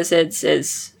of the wizards,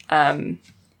 is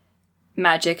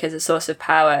magic is a source of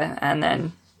power, and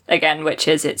then again,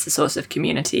 witches, it's a source of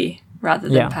community rather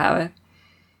than power.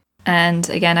 And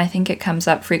again, I think it comes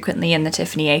up frequently in the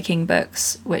Tiffany Aching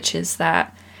books, which is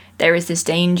that there is this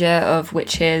danger of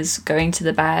witches going to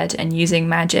the bad and using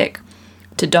magic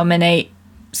to dominate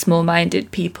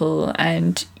small-minded people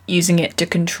and using it to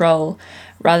control,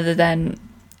 rather than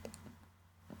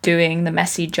doing the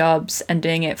messy jobs and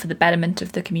doing it for the betterment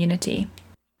of the community.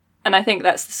 And I think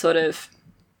that's the sort of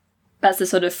That's the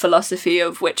sort of philosophy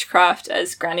of witchcraft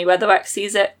as Granny Weatherwax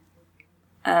sees it.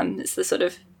 It's the sort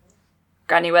of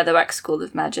Granny Weatherwax school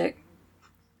of magic.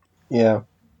 Yeah.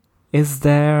 Is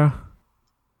there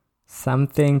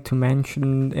something to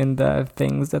mention in the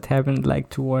things that happened like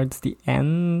towards the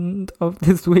end of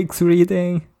this week's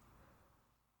reading?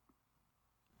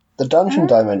 The dungeon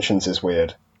dimensions is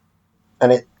weird.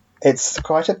 And it's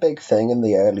quite a big thing in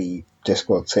the early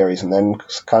Discworld series and then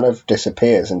kind of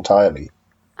disappears entirely.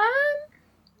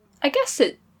 I guess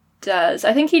it does.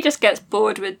 I think he just gets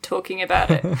bored with talking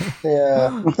about it.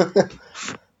 Yeah.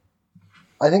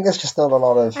 I think there's just not a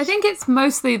lot of... I think it's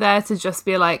mostly there to just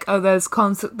be like, oh,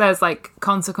 there's like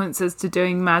consequences to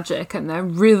doing magic, and they're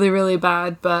really, really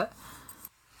bad, but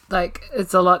like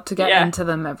it's a lot to get into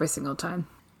them every single time.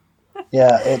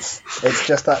 Yeah, it's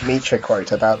just that Nietzsche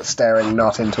quote about staring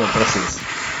not into abysses,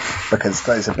 because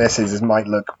those abysses might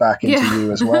look back into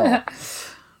you as well.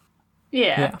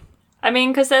 Yeah. I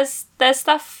mean, because there's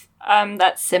stuff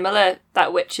that's similar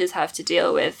that witches have to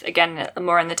deal with, again,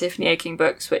 more in the Tiffany Aching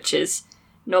books, which is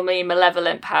normally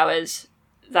malevolent powers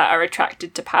that are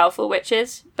attracted to powerful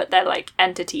witches, but they're like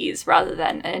entities rather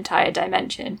than an entire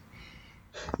dimension.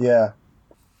 Yeah.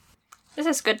 This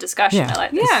is good discussion. Yeah. I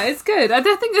like this. Yeah, it's good. I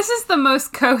don't think this is the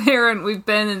most coherent we've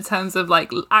been in terms of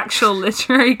like actual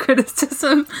literary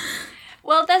criticism.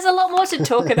 Well, there's a lot more to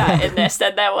talk about in this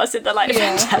than there was in the like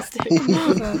Fantastic.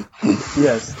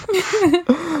 Yes.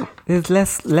 There's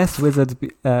less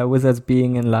wizards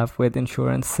being in love with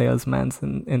insurance salesmen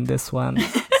in this one.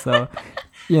 So,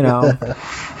 you know.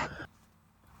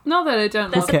 Not that I don't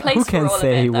There's love a it. place who for can all of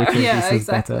say it, though. which of Yeah, this is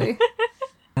exactly.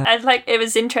 better? And like it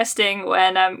was interesting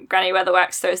when Granny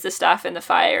Weatherwax throws the staff in the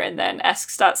fire and then Esk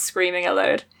starts screaming a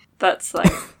load. That's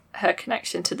like her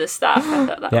connection to the staff. I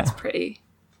thought that was pretty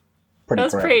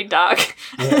Pretty dark.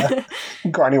 Yeah.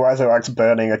 Granny Weatherwax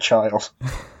burning a child.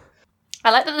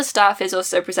 I like that the staff is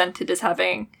also presented as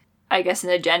having, I guess, an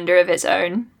agenda of its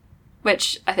own,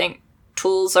 which I think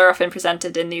tools are often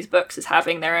presented in these books as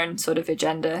having their own sort of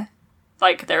agenda,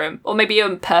 like their own, or maybe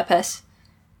own purpose,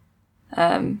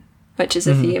 which is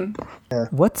a theme. Yeah.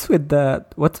 What's with the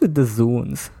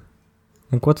Zunes?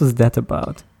 Like, what was that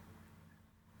about?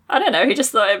 I don't know. He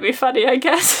just thought it'd be funny, I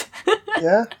guess.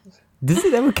 Yeah. Did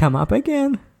it ever come up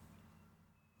again?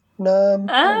 No,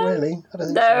 not really. I don't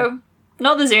think No,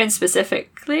 not the Zune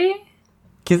specifically.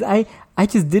 Because I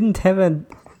just didn't have an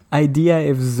idea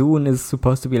if Zune is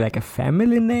supposed to be like a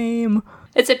family name.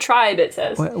 It's a tribe, it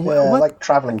says. so. Yeah, like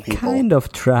travelling people. Kind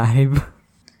of tribe?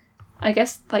 I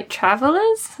guess like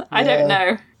travelers? I don't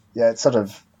know. Yeah, it's sort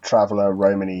of traveller,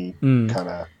 Romany kind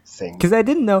of thing. Because I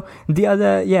didn't know the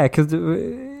other, because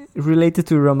related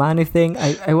to Romani thing,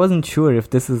 I wasn't sure if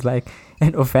this is like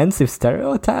an offensive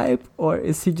stereotype or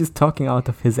is he just talking out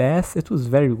of his ass. It was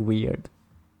very weird.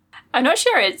 I'm not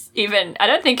sure it's even, I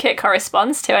don't think it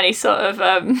corresponds to any sort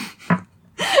of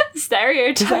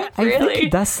stereotype, I really. think he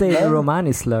does say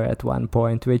Romani slur at one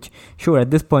point, which, sure, at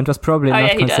this point was probably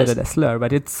not considered a slur,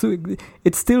 but it's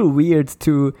still weird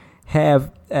to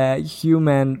have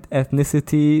human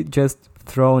ethnicity just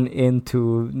thrown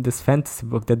into this fantasy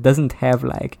book that doesn't have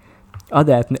like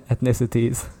other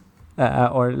ethnicities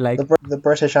or like the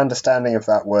British understanding of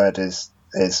that word is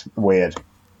weird.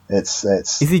 It's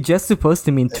is he just supposed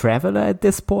to mean traveler at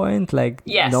this point, like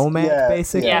nomad,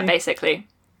 basically? Yeah, basically.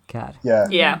 God.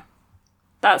 Yeah,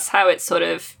 that's how it sort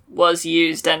of was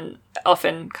used and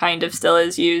often kind of still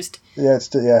is used. Yeah,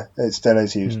 it still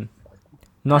is used.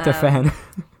 Not a fan.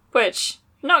 Which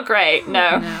not great.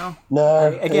 No.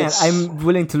 Again, I'm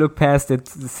willing to look past it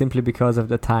simply because of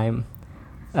the time,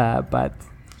 but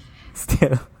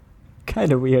still,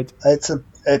 kind of weird. It's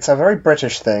a very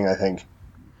British thing, I think.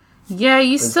 Yeah,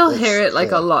 you still hear it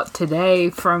like a lot today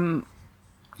from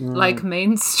like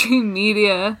mainstream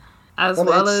media as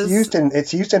well as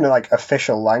it's used in like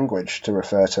official language to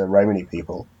refer to Romani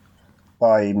people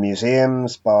by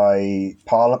museums, by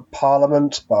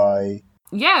parliament, by.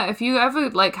 Yeah, if you ever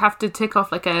like have to tick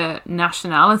off like a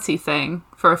nationality thing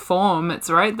for a form, it's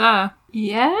right there.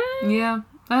 Yeah? Yeah,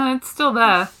 it's still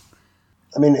there.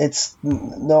 I mean, it's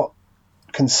not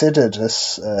considered a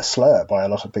slur by a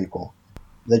lot of people.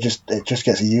 It just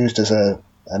gets used as a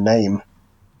name,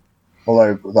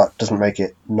 although that doesn't make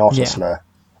it not a slur.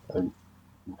 I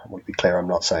want to be clear, I'm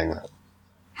not saying that.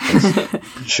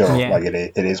 Like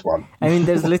it is one. I mean,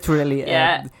 there's literally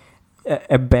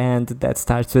a band that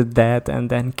starts with that,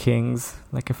 and then Kings,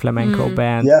 like a flamenco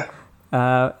band. Yeah.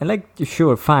 And like,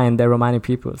 sure, fine, they're Romani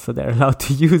people, so they're allowed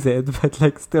to use it, but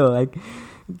like, still, like,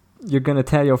 you're gonna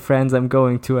tell your friends I'm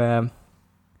going to a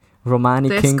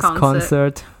Romani Kings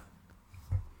concert.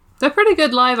 They're pretty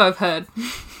good live, I've heard.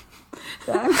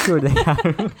 I'm sure they are.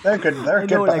 They're good. They're I a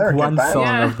good. know They're a like good one band. song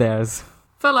Yeah. of theirs.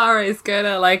 Volare is good.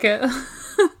 I like it.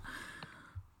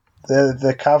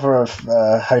 The cover of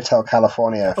Hotel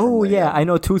California. From Oh the, yeah, I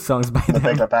know 2 songs by The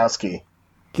Big them Lebowski.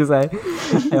 because I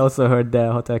also heard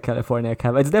the Hotel California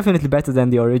cover. It's definitely better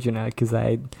than the original because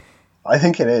I I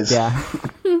think it is. yeah.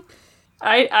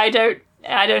 I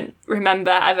don't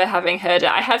remember ever having heard it.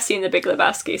 I have seen The Big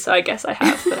Lebowski, so I guess I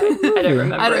have, but I don't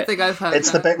remember I don't it. think I've heard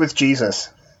It's the that. bit with Jesus.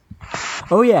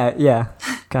 Oh yeah.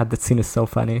 God, that scene is so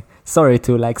funny. Sorry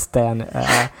to like Stan.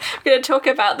 I'm going to talk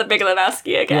about The Big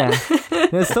Lebowski again. Yeah,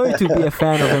 no, sorry to be a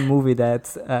fan of a movie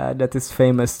that is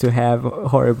famous to have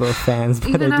horrible fans. But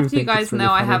Even I do after you think guys it's really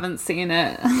know I funny. haven't seen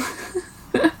it.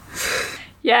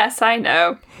 Yes, I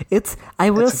know. It's.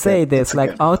 I will It's a say good- this, it's a like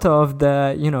good out of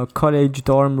the college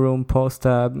dorm room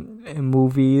poster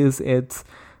movies, it's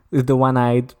the one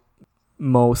I'd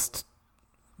most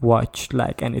watch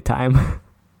like anytime.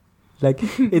 Like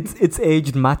it's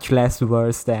aged much less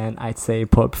worse than I'd say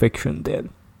Pulp Fiction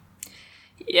did.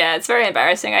 Yeah, it's very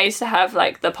embarrassing. I used to have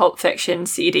like the Pulp Fiction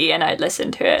CD and I'd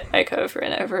listen to it like over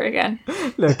and over again.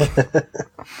 Look,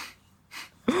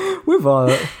 we've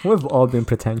all been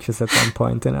pretentious at one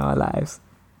point in our lives.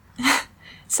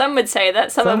 Some would say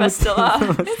that, some of us still are.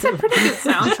 It's a pretty good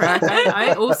soundtrack.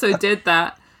 I also did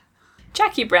that.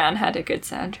 Jackie Brown had a good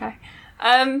soundtrack.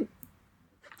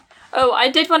 Oh, I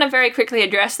did want to very quickly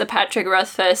address the Patrick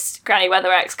Rothfuss Granny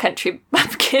Weatherwax Country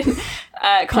Bumpkin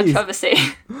controversy.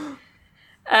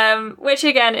 Which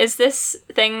again is this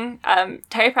thing.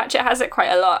 Terry Pratchett has it quite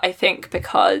a lot, I think,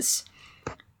 because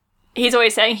he's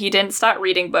always saying he didn't start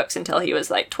reading books until he was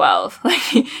like 12.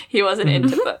 Like he wasn't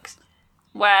into books.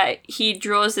 Where he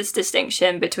draws this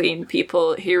distinction between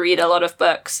people who read a lot of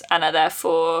books and are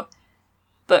therefore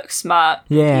book smart,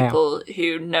 Yeah. people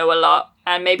who know a lot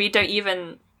and maybe don't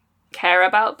even care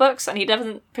about books. And he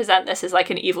doesn't present this as like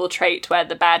an evil trait where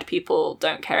the bad people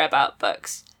don't care about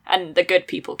books and the good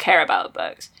people care about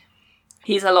books.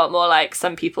 He's a lot more like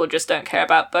some people just don't care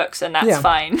about books and that's Yeah.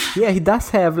 fine. Yeah, he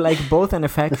does have like both an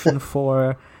affection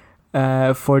for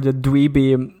the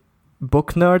dweeby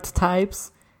book nerd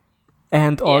types,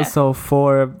 and also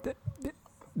for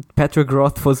Patrick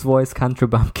Rothfuss voice Country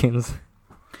Bumpkins.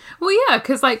 Well, yeah,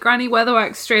 because like Granny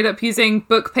Weatherwax straight up using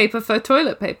book paper for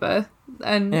toilet paper,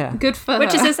 and Yeah. good for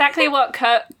Which her. is exactly what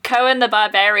Cohen the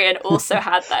Barbarian also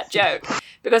had that joke.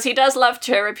 Because he does love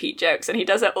to repeat jokes and he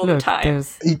does it all the Look, time.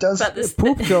 there's He does. But this,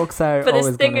 poop jokes are But this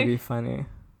always thing- gonna be funny.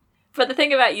 but the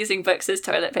thing about using books as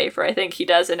toilet paper, I think he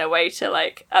does in a way to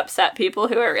like upset people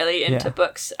who are really into Yeah.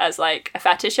 books as like a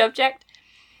fetish object.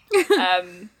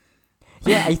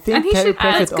 Yeah, I think And he Terry should-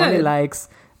 Pratchett that's only good. likes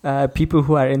people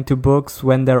who are into books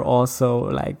when they're also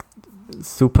like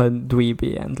super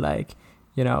dweeby and like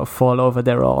fall over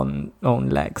their own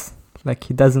legs. Like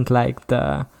he doesn't like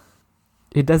the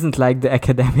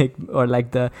academic or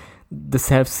like the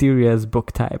self-serious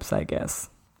book types, I guess.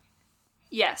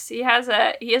 Yes, he has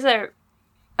a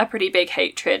pretty big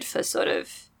hatred for sort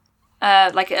of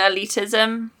like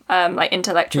elitism, like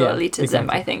intellectual Yeah, elitism.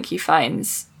 exactly. I think he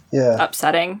finds Yeah.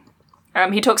 upsetting.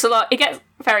 He talks a lot. He gets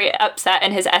very upset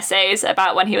in his essays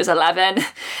about when he was 11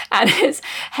 and his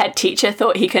head teacher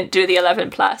thought he couldn't do the 11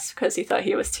 plus because he thought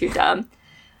he was too dumb.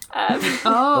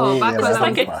 oh, back yeah, when that's that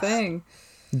like was a a thing.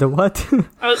 The what?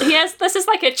 Well, this is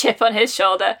like a chip on his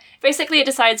shoulder. Basically, it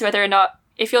decides whether or not,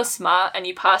 if you're smart and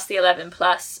you pass the 11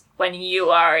 plus when you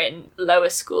are in lower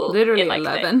school, Literally in like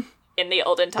 11. in the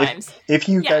olden times. If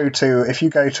you Yeah. go to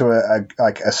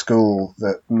a school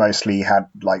that mostly had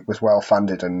like was well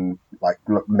funded and like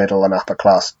middle and upper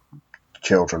class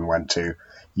children went to,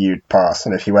 you'd pass.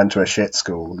 And if you went to a shit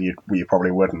school, you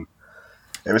probably wouldn't.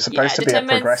 It was supposed to be a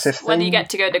determines progressive thing. whether you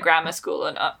get to go to grammar school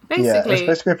or not. Yeah, it was Basically,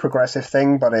 supposed to be a progressive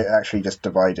thing, but it actually just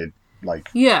divided like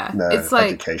it's like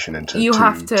education into you two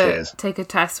have to tiers. take a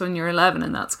test when you're 11,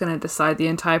 and that's going to decide the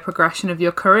entire progression of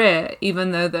your career,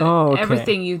 even though Oh, okay.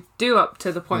 everything you do up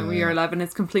to the point where you're 11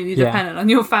 is completely Yeah. dependent on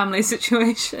your family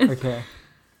situation. Okay.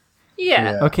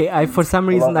 Yeah. Okay, for some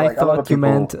reason I like, a lot of thought you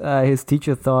meant people- his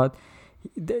teacher thought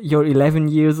you're 11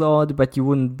 years old, but you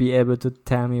wouldn't be able to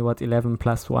tell me what 11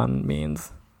 plus 1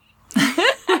 means.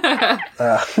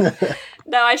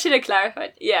 No, I should have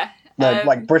clarified. Yeah. No,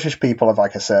 like British people of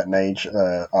like a certain age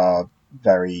are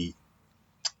very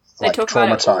They like talk about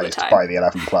it all the traumatized time. by the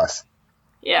 11 plus.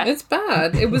 Yeah. It's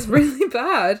bad. It was really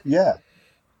bad. Yeah,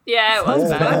 Yeah, it was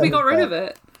Yeah. bad. Glad we got rid of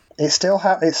it. it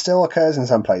still occurs in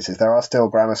some places. There are still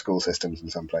grammar school systems in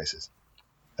some places.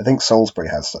 I think Salisbury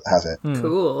has it.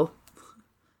 Cool.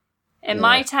 In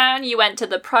my town, you went to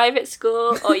the private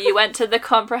school or you went to the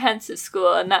comprehensive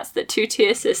school, and that's the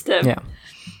 2-tier system. Yeah.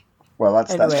 Well,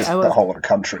 that's Anyway, just I the was- whole of the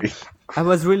country. I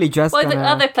was really just Well, gonna, the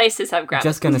other places have grammars.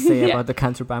 just gonna say Yeah. about the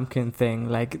Country Bumpkin thing.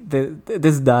 Like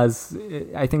this does.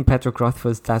 I think Patrick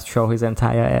Rothfuss does show his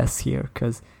entire ass here,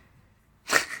 because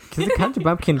the Country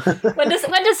Bumpkin. When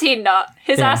does he not?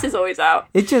 His Yeah. ass is always out.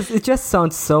 It just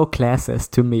sounds so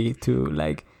classist to me to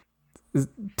like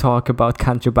talk about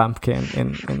Country Bumpkin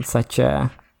in such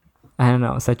a, I don't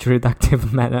know, such a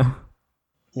reductive manner.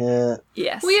 Yeah.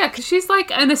 Yes. Well, yeah, because she's like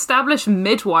an established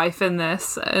midwife in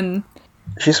this, and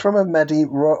She's from a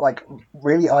like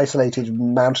really isolated,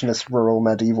 mountainous, rural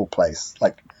medieval place.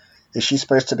 Like, is she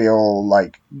supposed to be all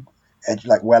like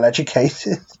well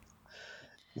educated?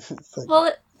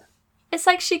 Well, it's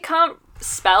like she can't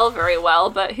spell very well,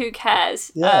 but who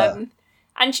cares? Yeah.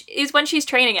 And when she's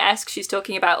training Esk, she's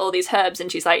talking about all these herbs, and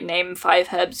she's like, name 5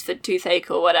 herbs for toothache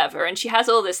or whatever, and she has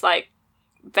all this like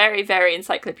very, very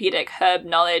encyclopedic herb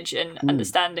knowledge and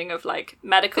understanding of like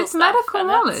medical it's stuff. medical and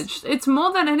that's- knowledge. It's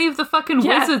more than any of the fucking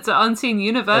Yeah. wizards at Unseen It's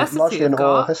University largely have an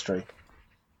oral got. history.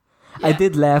 I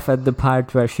did laugh at the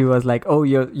part where she was like, "Oh,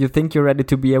 you think you're ready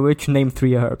to be a witch? Name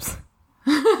 3 herbs."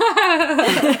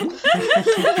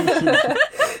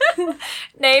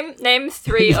 Name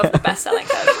 3 of the best-selling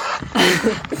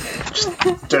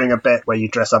herbs. Doing a bit where you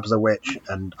dress up as a witch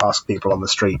and ask people on the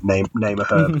street name a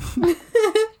herb.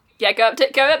 Yeah, go up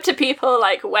to people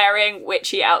like wearing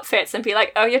witchy outfits and be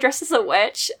like, "Oh, you're dressed as a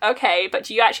witch? Okay, but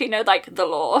do you actually know like the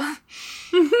law?"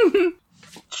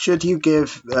 Should you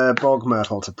give bog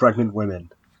myrtle to pregnant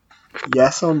women?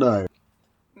 Yes or no?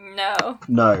 No.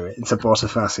 No, it's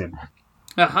abortifacient.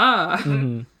 Aha.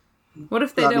 What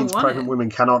if they That don't means want pregnant it? women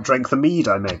cannot drink the mead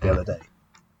I made the other day.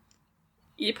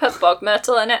 You put bog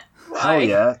myrtle in it? Oh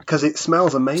yeah, because it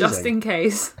smells amazing. Just in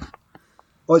case.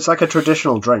 Well, it's like a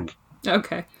traditional drink.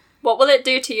 Okay. What will it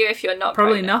do to you if you're not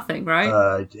Probably pregnant? nothing,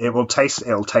 right? It'll taste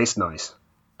nice.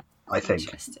 I think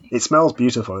Interesting. it smells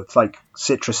beautiful. It's like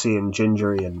citrusy and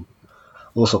gingery and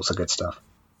all sorts of good stuff.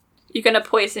 You're gonna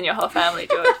poison your whole family,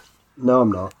 George. No,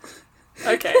 I'm not.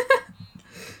 Okay.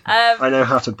 I know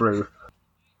how to brew.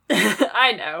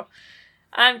 I know.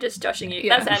 I'm just joshing you.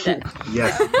 Yeah. Let's end it.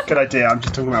 Yeah, good idea. I'm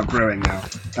just talking about brewing now.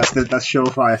 That's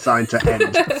surefire sign to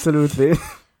end. Absolutely.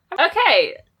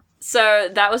 Okay. So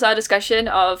that was our discussion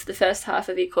of the first half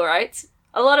of Equal Rights.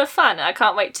 A lot of fun. I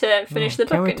can't wait to finish the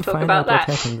Can't book wait and to talk find about out what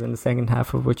that. happens in the second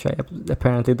half, of which I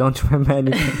apparently don't remember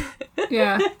anything.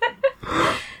 Yeah.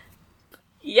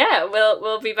 Yeah,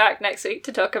 we'll be back next week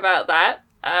to talk about that.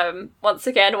 Once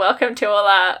again, welcome to all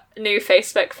our new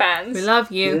Facebook fans. We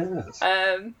love you.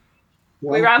 Yes.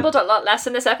 We rambled a lot less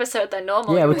in this episode than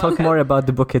normal. Yeah, we You're talk welcome. more about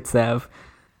the book itself.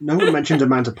 No one mentioned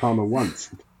Amanda Palmer once.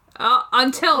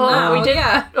 Until Oh, now, we did.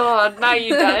 yeah. Oh, now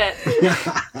you've done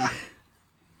it.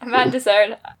 Amanda's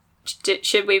own.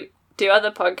 Should we do other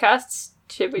podcasts?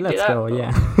 Should we do Let's that? go,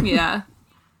 yeah. Yeah.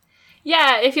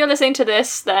 Yeah, if you're listening to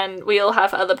this, then we'll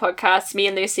have other podcasts. Me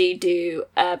and Lucy do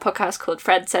a podcast called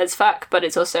Fred Says Fuck, but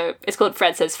it's called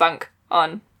Fred Says Funk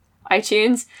on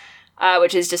iTunes,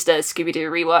 which is just a Scooby-Doo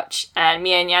rewatch. And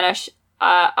me and Janusz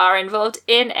are involved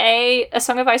in a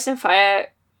Song of Ice and Fire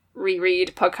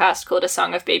reread podcast called A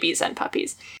Song of Babies and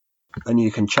Puppies. And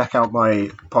you can check out my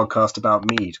podcast about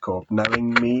mead called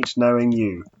Knowing Mead, Knowing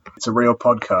You. It's a real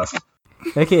podcast.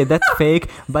 Okay, that's fake,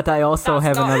 but I also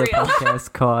That's have not another real.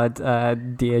 podcast called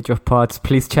The Age of Pods.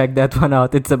 Please check that one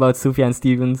out. It's about Sufjan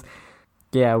Stevens.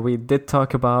 Yeah, we did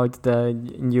talk about the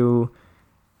new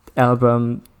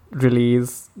album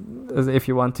release, if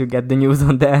you want to get the news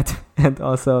on that, and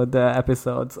also the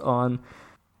episodes on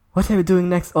what are we doing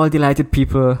next. All Delighted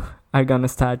People are gonna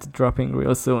start dropping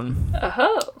real soon.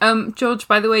 Oh. George,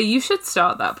 by the way, you should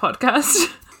start that podcast.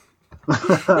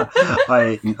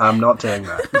 I'm not doing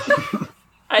that.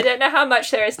 I don't know how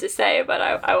much there is to say, but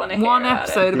I want to hear One about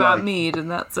episode it. about Right. mead, and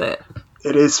that's it.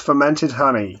 It is fermented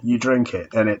honey. You drink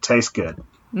it, and it tastes good.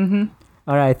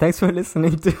 Alright, thanks for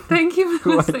listening to Thank you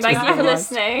for listening. Thank you for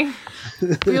guys. listening.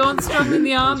 Beyond Strong in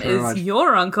the Arm Thanks very is much.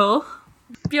 your uncle.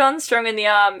 Bjorn Strong in the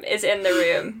Arm is in the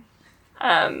room.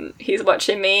 He's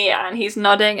watching me and he's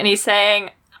nodding and he's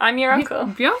saying, "I'm your uncle."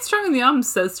 Beyond Strong in the Arm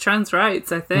says trans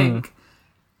rights, I think.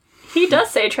 He does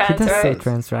say He trans does say rights.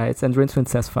 trans rights, and Rincewind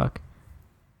says fuck.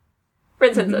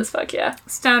 Vincent says fuck yeah.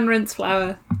 Stan Rince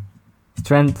Flower.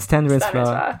 Stan Rince That is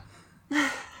Flower.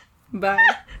 fair. Bye.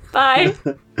 Bye.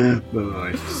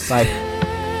 Bye. Bye.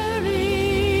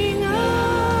 Staring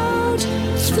out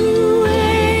through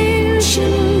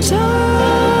ancient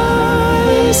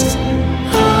times,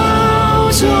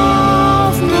 out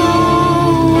of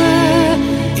nowhere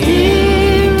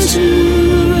into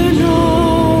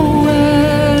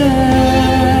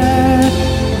nowhere.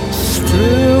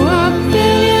 Through a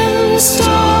billion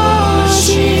stars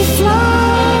she flies.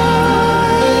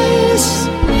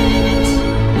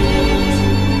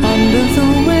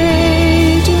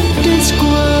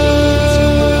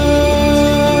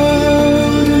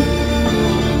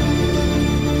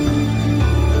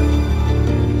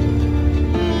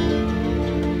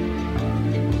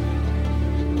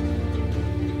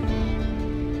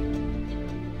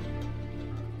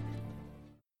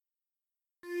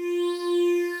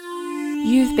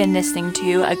 You've been listening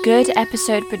to a Good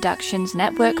Episode Productions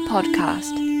Network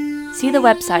podcast. See the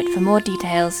website for more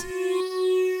details.